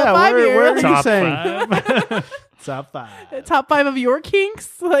in the top Yeah, 5 where here? are you Top saying? 5. Top 5. Top 5 of your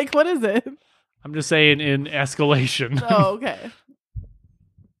kinks? Like what is it? I'm just saying in escalation. Oh, okay.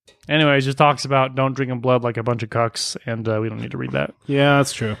 Anyways, just talks about don't drinking blood like a bunch of cucks, and we don't need to read that. Yeah,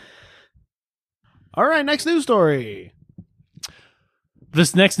 that's true. All right, next news story.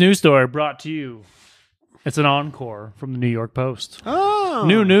 This next news story brought to you. It's an encore from the New York Post. Oh.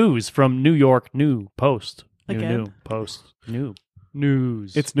 New news from New York New Post. Again? New Post. New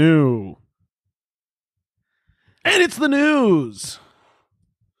news. It's new. And it's the news.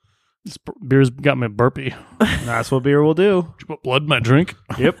 This beer's got me burpy. That's what beer will do. Did you put blood in my drink?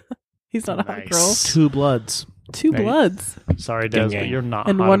 Yep. He's not a hot Nice. girl. 2 bloods. 2 Hey. bloods. Sorry, Gang, Des, but gang. you're not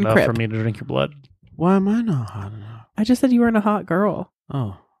And hot one enough crip. for me to drink your blood. Why am I not hot enough? I just said you weren't a hot girl.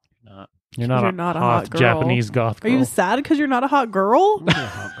 Oh. You're not, You're not a hot girl. Japanese goth Are girl. you sad because you're not a hot girl? I'm not a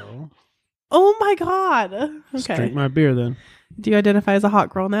hot girl. Oh my god. Just Okay. drink my beer then. Do you identify as a hot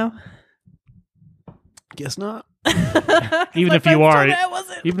girl now? Guess not. Even My if you friends are, told me I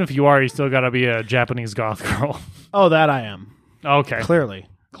wasn't. even if you are, you still gotta be a Japanese goth girl. Oh, that I am. Okay, Clearly.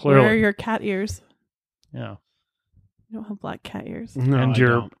 Where are clearly, your cat ears? yeah. You don't have black cat ears. No, And I your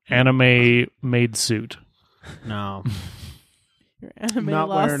don't. anime maid suit. No. Your anime Not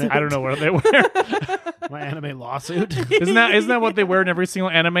wearing lawsuit. it. I don't know what they wear. My anime lawsuit. Isn't that what they wear in every single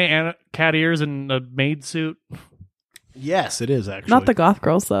anime? Cat ears and a maid suit. Yes, it is actually. Not the goth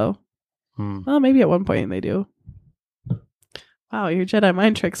girls though. Hmm. Well, maybe at one point they do. Wow, your Jedi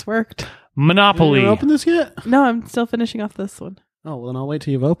mind tricks worked. Monopoly. You open this yet? No, I'm still finishing off this one. Oh, well, then I'll wait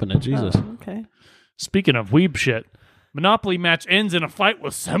till you've opened it. Jesus. Oh, okay. Speaking of weeb shit, Monopoly match ends in a fight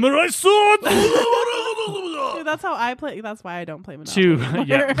with samurai swords. Dude, that's how I play. That's why I don't play Monopoly. Two, anymore.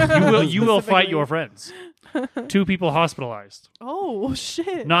 yeah, you will fight Specifically. your friends. 2 people hospitalized. Oh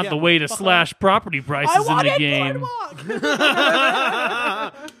shit! Not the way to slash property prices in the game.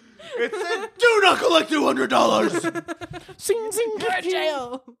 Boardwalk. It said, do not collect $200. Sing, sing, You're in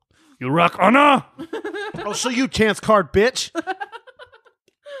jail. You rock honor. I'll show you chance card, bitch.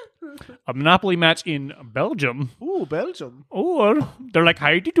 A Monopoly match in Belgium. Ooh, Belgium. Or they're like,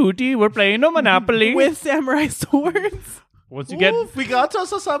 highty tooty, we're playing a Monopoly. With samurai swords. Once you get Ooh, we got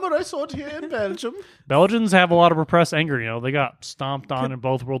us a samurai sword here in Belgium. Belgians have a lot of repressed anger, you know. They got stomped on in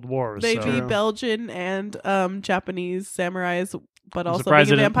both world wars. They so. be Belgian and Japanese samurais, but also surprised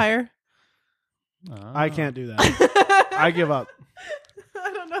being a they didn't- vampire. I can't do that. I give up.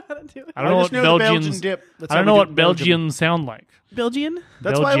 I don't know how to do it. I don't know what just know the Belgian Belgians. dip. That's I how don't know we do what in Belgium. Belgians sound like. Belgian?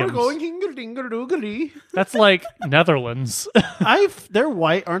 That's why we're Belgians. going hingle dingle doogly. That's like Netherlands. They're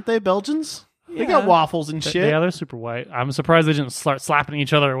white, aren't they? Belgians? They Yeah. got waffles and shit. Yeah, they're super white. I'm surprised they didn't start slapping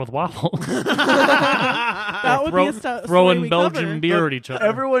each other with waffles. That would be a story throwing we Belgian cover. beer at each other.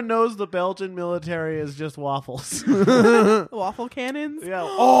 Everyone knows the Belgian military is just waffles. Waffle cannons. Yeah.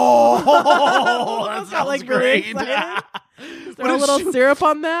 Oh, that Got, sounds like really great. excited. Is there But a it little shoot- syrup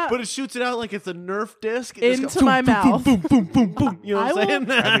on that? But it shoots it out like it's a Nerf disc. It just Into goes my boom, mouth. Boom, boom, boom, boom, boom. You know I what I'm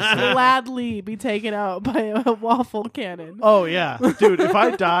will saying? gladly be taken out by a waffle cannon. Oh yeah, dude. If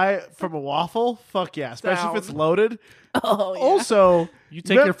I die from a waffle, fuck yeah. Especially if it's Down. loaded. Oh, yeah. Also, You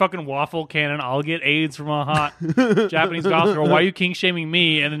take your fucking waffle cannon, I'll get AIDS from a hot Japanese goth girl. Why are you king shaming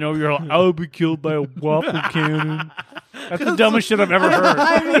me? And then over you're like, I'll be killed by a waffle cannon. That's the dumbest shit I've ever heard.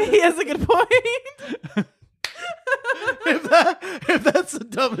 I mean, he has a good point. if that's the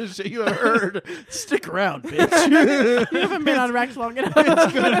dumbest shit you ever heard, stick around, bitch. You haven't been on Rex long enough.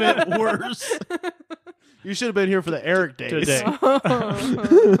 It's gonna have been worse. You should have been here for the Eric days. Today.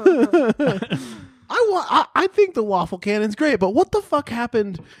 I think the waffle cannon's great, but what the fuck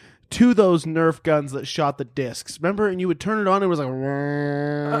happened to those Nerf guns that shot the discs? Remember, and you would turn it on, and it was like,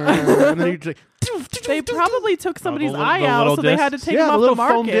 and then you'd like, They probably took somebody's the eye little out, so they had to discs? take yeah, them the off little the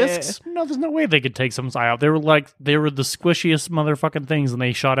market. foam discs. No, there's no way they could take someone's eye out. They were the squishiest motherfucking things, and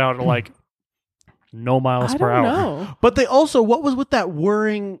they shot out at like no miles I per don't hour. know. But they also, what was with that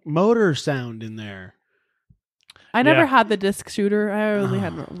whirring motor sound in there? I never Yeah. had the disc shooter. I only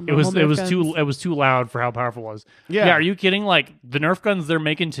had It was normal too loud for how powerful it was. Yeah. Are you kidding? Like the Nerf guns they're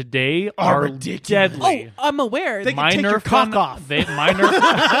making today Are are ridiculous. deadly. Oh, I'm aware. They can My take your Nerf cock gun, off. my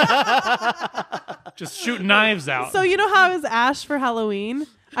Nerf just shooting knives out. So you know how I was Ash for Halloween?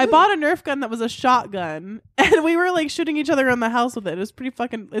 I bought a Nerf gun that was a shotgun, and we were like shooting each other around the house with it. It was pretty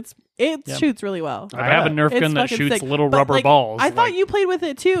fucking. It Yeah. shoots really well. I have a Nerf It's gun that fucking shoots sick. little But, rubber like, balls. I thought like- you played with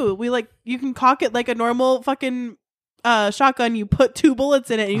it too. You can cock it like a normal fucking shotgun. You put 2 bullets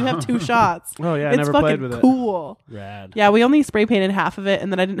in it, and you have 2 shots. Oh yeah, I It's never fucking played with it. cool. Rad. Yeah, we only spray painted half of it,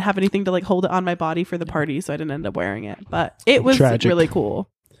 and then I didn't have anything to like hold it on my body for the party, so I didn't end up wearing it. But it was Tragic. really cool.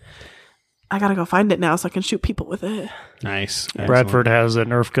 I gotta go find it now so I can shoot people with it. Nice. Bradford has a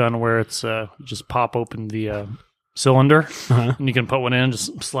Nerf gun where it's just pop open the cylinder Uh-huh. and you can put one in,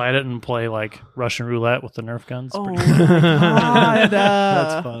 just slide it and play like Russian roulette with the Nerf guns. Oh my god,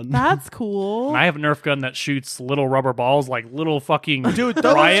 That's fun. That's cool. And I have a Nerf gun that shoots little rubber balls, like little fucking Dude,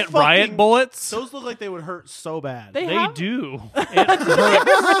 those riot fucking- bullets. Those look like they would hurt so bad. They They have- do. It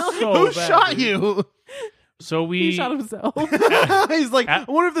hurts so Who bad, shot dude. you? So He we shot himself. He's like, At-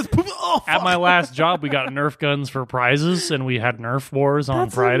 I wonder if this poop. Oh, at fuck. my last job, we got Nerf guns for prizes, and we had Nerf wars on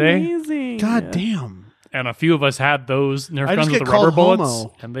That's Friday. amazing. God damn. And a few of us had those Nerf I just guns with get the rubber called bullets,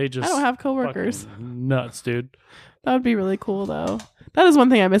 homo. and they just I don't have coworkers. fucking nuts, dude. That would be really cool though. That is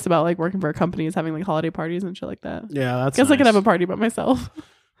one thing I miss about like working for a company is having like holiday parties and shit like that. Yeah, that's. Guess I could nice. have a party by myself.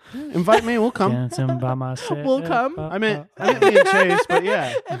 Invite me. We'll come. Dancing by myself. We'll come. I meant me and Chase, but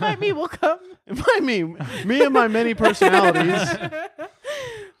yeah, Invite me, we'll come. invite me. Me and my many personalities.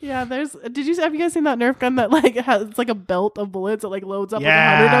 Yeah, Yeah, have you guys seen that Nerf gun that like it's like a belt of bullets that like loads up like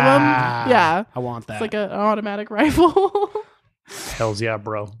 100 of them? Yeah. I want that. It's like an automatic rifle. Hells yeah,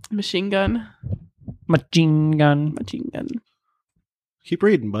 bro. Machine gun. Machine gun. Keep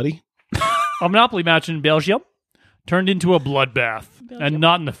reading, buddy. A Monopoly match in Belgium turned into a bloodbath, and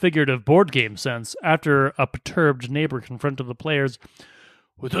not in the figurative board game sense, after a perturbed neighbor confronted the players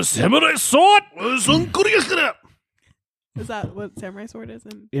with a samurai sword. Is that what samurai sword is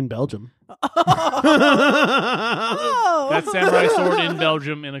In Belgium. Oh. That's samurai sword in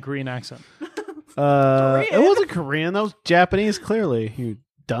Belgium in a Korean accent. It wasn't Korean. That was Japanese, clearly. You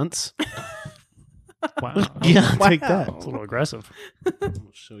dunce. Wow. Yeah, take that. It's a little aggressive. I'll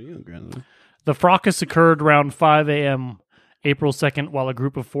show you aggressive. The fracas occurred around 5 a.m. April 2nd while a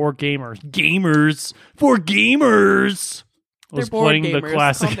group of four gamers was They're board playing gamers. the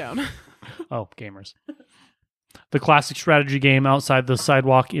classic. Calm down. Oh, gamers. The classic strategy game outside the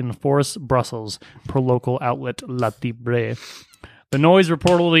sidewalk in Forest, Brussels, per local outlet La Tibre. The noise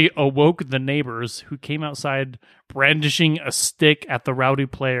reportedly awoke the neighbors, who came outside brandishing a stick at the rowdy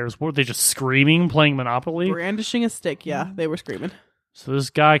players. What were they, just screaming, playing Monopoly? Brandishing a stick. Yeah, they were screaming. So this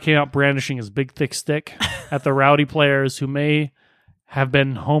guy came out brandishing his big, thick stick at the rowdy players, who may have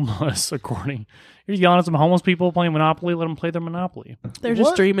been homeless, according... You're yelling at some homeless people playing Monopoly, let them play their Monopoly. They're just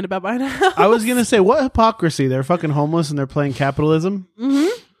What? dreaming about buying a house. I was going to say, what hypocrisy. They're fucking homeless and they're playing capitalism.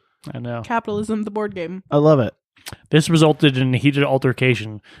 I know. Capitalism, the board game. I love it. This resulted in a heated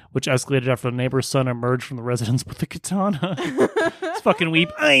altercation, which escalated after the neighbor's son emerged from the residence with a katana. It's fucking weep.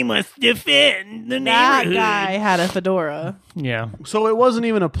 I must defend the That neighborhood. guy had a fedora. Yeah. So it wasn't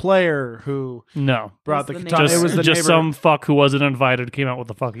even a player who No. brought the It was the katana. Just, It was the just neighbor. some fuck who wasn't invited came out with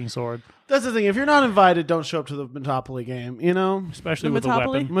a fucking sword. That's the thing. If you're not invited, don't show up to the Monopoly game. You know? Especially The with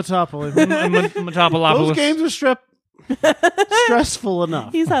Monopoly? a weapon. Monopoly. Metopolopoulos. Those games are stressful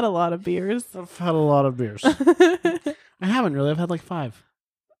enough. He's had a lot of beers. I've had a lot of beers. I haven't really. I've had like 5.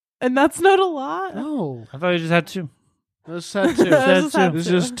 And that's not a lot. No. I thought you just had two. I just had 2. Just had It's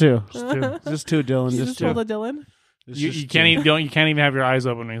two. just 2. Just two. Just 2, Dylan. You Just just 2. told a Dylan. It's You, just you can't even you can't even have your eyes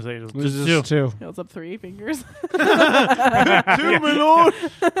open when you say It's just just two. 2. He holds up 3 fingers. 2, my lord.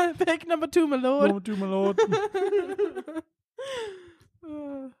 Pick number 2, my lord. Two, my lord.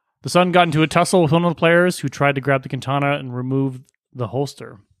 The son got into a tussle with one of the players, who tried to grab the katana and remove the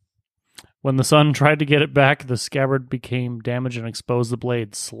holster. When the son tried to get it back, the scabbard became damaged and exposed the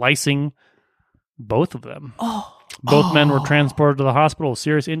blade, slicing both of them. Oh. Both men were transported to the hospital with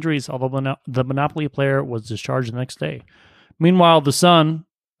serious injuries, although the Monopoly player was discharged the next day. Meanwhile, the son,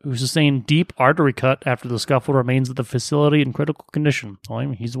 who sustained deep artery cut after the scuffle, remains at the facility in critical condition. Well, I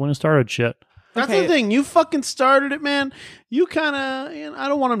mean, he's the one who started shit. That's Okay. the thing. You fucking started it, man. You kind of... I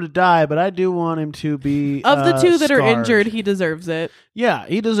don't want him to die, but I do want him to be Of the 2 that are scarred. injured, he deserves it. Yeah,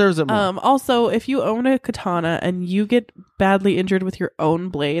 he deserves it more. Also, if you own a katana and you get badly injured with your own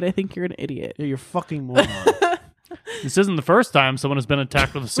blade, I think you're an idiot. Yeah, you're fucking moron. This isn't the first time someone has been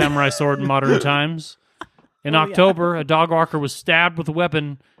attacked with a samurai sword in modern times. In October, a dog walker was stabbed with a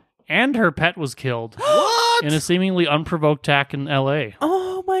weapon and her pet was killed What? in a seemingly unprovoked attack in L.A.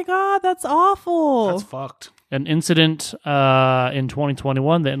 Oh my god, that's awful. That's fucked. An incident in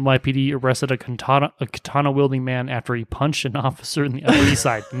 2021, the NYPD arrested a katana-wielding man after he punched an officer in the Upper East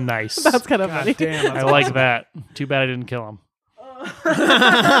Side. Nice. That's kind of God funny. damn. I like that. Too bad I didn't kill him.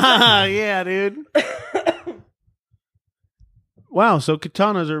 Yeah, dude. Wow, so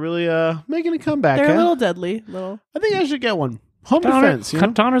katanas are really making a comeback. They're huh? a little deadly. Little. I think I should get one. Home defense. You know?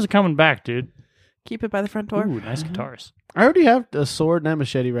 Katanas are coming back, dude. Keep it by the front door. Ooh, nice guitars. I already have a sword and a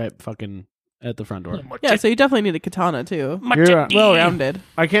machete right fucking at the front door. Yeah, so you definitely need a katana too. You're, Well rounded.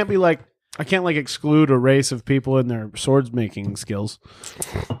 I can't exclude a race of people in their swords making skills.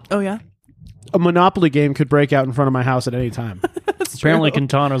 Oh yeah. A Monopoly game could break out in front of my house at any time. That's Apparently, true.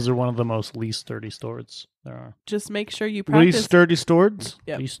 katanas are one of the most least sturdy swords there are. Just make sure you Really practice. sturdy swords?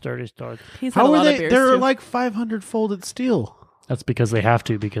 Yep. Least sturdy swords. He's had How a are lot of they? beers They're too. like 500 folded steel. That's because they have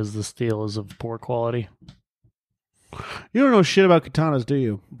to, because the steel is of poor quality. You don't know shit about katanas, do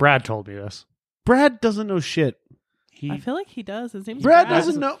you? Brad told me this. Brad doesn't know shit. I feel like he does. His name's Brad Brad.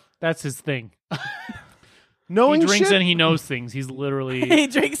 doesn't know. That's his thing. Knowing He drinks shit. and he knows things. He's literally He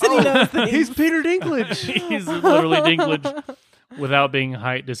drinks and he knows things. He's Peter Dinklage. he's literally Dinklage without being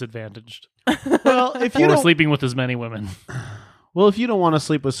height disadvantaged. Well, if you Or don't, sleeping with as many women. if you don't want to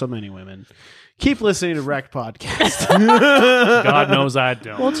sleep with so many women, keep listening to Wreck Podcast. God knows I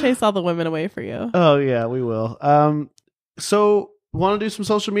don't. We'll chase all the women away for you. Oh yeah, we will. So want to do some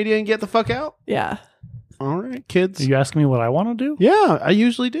social media and get the fuck out? Yeah. All right, kids. Are you asking me what I want to do? Yeah, I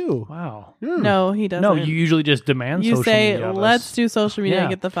usually do. Wow. Yeah. No, he doesn't. No, you usually just demand You social say, media. of us. let's do social media Yeah. and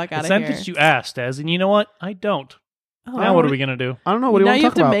get the fuck out It's of not here. that you asked, Des, and you know what? I don't. Oh, Now what are we going to do? I don't know. What do you now want you to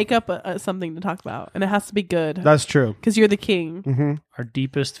have talk to about? make up something to talk about, and it has to be good That's true. because you're the king. Mm-hmm. Our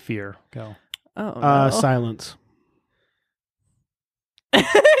deepest fear. Go. Oh, no. Silence. It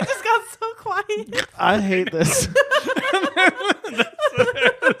just got so quiet. I hate this.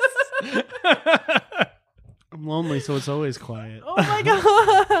 I'm lonely, so it's always quiet. Oh my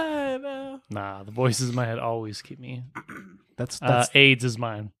god. Nah, the voices in my head always keep me. That's AIDS is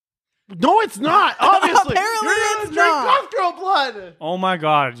mine. no, it's not. Obviously, Apparently you're it's gonna drink not. goth girl blood. Oh my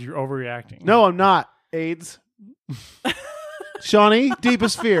God, you're overreacting. No, I'm not. AIDS. Shawnee,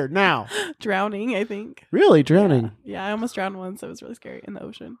 deepest fear now. Drowning, I think. Really drowning? Yeah, I almost drowned once. It was really scary in the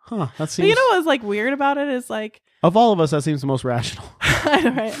ocean. Huh? That But seems. you know what's like weird about it is like of all of us, that seems the most rational. I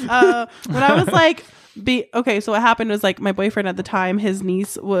know, right? When I was like, so what happened was like my boyfriend at the time, his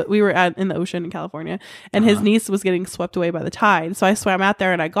niece, we were in the ocean in California, and his niece was getting swept away by the tide. So I swam out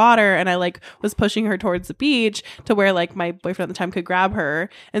there and I got her, and I like was pushing her towards the beach to where like my boyfriend at the time could grab her,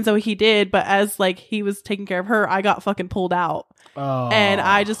 and so he did. But as like he was taking care of her, I got fucking pulled out. Oh. And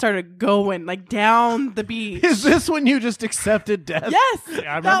I just started going like down the beach. Is this when you just accepted death? Yes,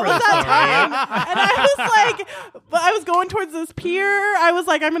 Yeah, I that remember was that that time. And I was like, but I was going towards this pier. I was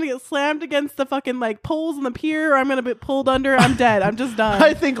like, I'm gonna get slammed against the fucking like poles in the pier, or I'm gonna be pulled under. I'm dead. I'm just done.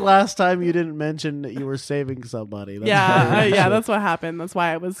 I think last time you didn't mention that you were saving somebody. That's yeah, that's what happened. That's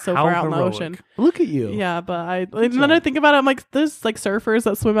why I was so How far out in the heroic. ocean. Look at you. Yeah, but and then I think about it, I'm like, there's like surfers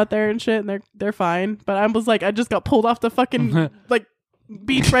that swim out there and shit, and they're fine. But I was like, I just got pulled off the fucking like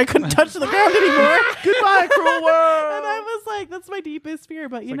beach where I couldn't touch the ground anymore. Goodbye, cruel world. And I was like, that's my deepest fear.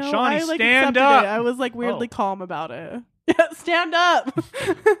 But you like, know, Shawnee, I like stand accepted up. it. I was like weirdly Oh. calm about it. Yeah, stand up.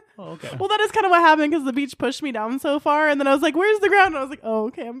 Oh, okay. Well, that is kind of what happened because the beach pushed me down so far, and then I was like, "Where's the ground?" And I was like, "Oh,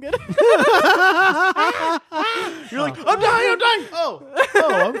 okay, I'm good." You're like, I'm dying. Oh,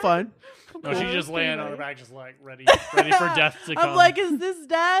 I'm fine. No, she's just laying on her back, just like ready for death to come. I'm like, "Is this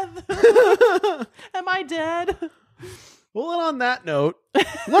death? Am I dead?" Well, and on that note,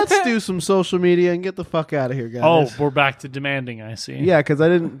 let's do some social media and get the fuck out of here, guys. oh, we're back to demanding. I see. yeah, because I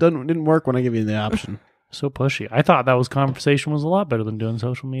didn't work when I gave you the option. So pushy. I thought that conversation was a lot better than doing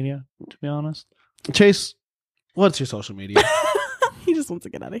social media, to be honest. Chase, what's your social media? He just wants to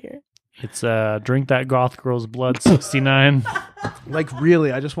get out of here. It's Drink That Goth Girl's Blood 69. Like,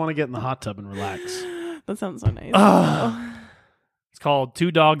 really, I just want to get in the hot tub and relax. That sounds so nice. It's called Two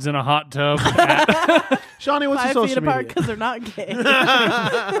Dogs in a Hot Tub. Shawnee, what's 5 your feet social apart media? because they're not gay.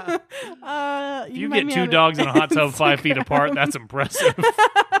 If you get two dogs in a hot tub 5 feet apart, that's impressive.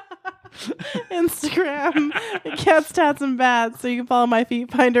 Instagram, Cats, Tats, and Bats. So you can follow my feet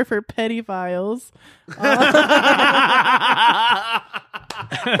finder for petty files.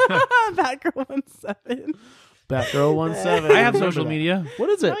 Batgirl17. Batgirl17. I have social media. What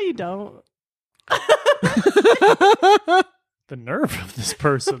is it? No, you don't. The nerve of this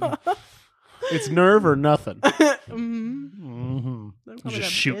person. It's nerve or nothing. Mm-hmm. Don't call me Just that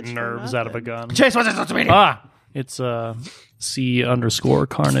shooting bitch for nerves out of a nothing. gun. Chase, what's your social media? It's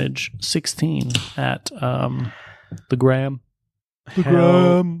C_Carnage16 at the gram. The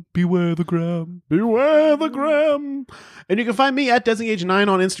gram. Beware the gram. Beware the gram. And you can find me at DesingAge9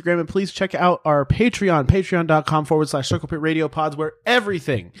 on Instagram. And please check out our Patreon, patreon.com/Circle Pit Radio Pods, where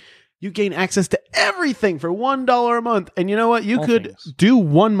you gain access to everything for $1 a month. And you know what? You All could things. do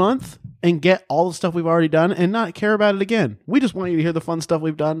 1 month and get all the stuff we've already done and not care about it again. We just want you to hear the fun stuff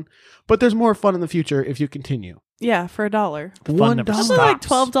we've done. But there's more fun in the future if you continue. Yeah, for $1. The fun never That's stops. like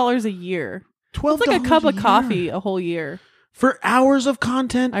 $12 a year. $12 It's like a cup of year. coffee a whole year. For hours of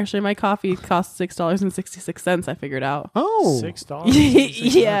content. Actually, my coffee costs $6.66. I figured out. Oh. $6.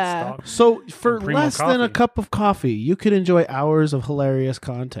 Yeah. So for Primo less than a coffee. cup of coffee, you could enjoy hours of hilarious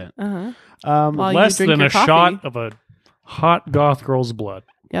content. Uh-huh. Well, While you Less drink than your a coffee. shot of a hot goth girl's blood.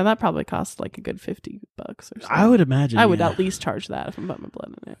 Yeah, that probably costs like a good $50 or something. I would imagine. I would yeah. at least charge that if I'm putting my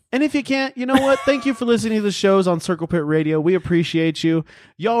blood in it. And if you can't, you know what? Thank you for listening to the shows on Circle Pit Radio. We appreciate you.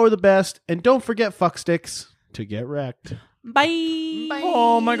 Y'all are the best. And don't forget fuck sticks to get wrecked. Bye.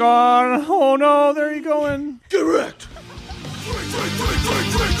 Oh my god. Oh no, there you going. Get wrecked. Drink, drink, drink,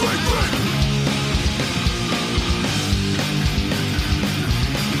 drink, drink, drink, drink.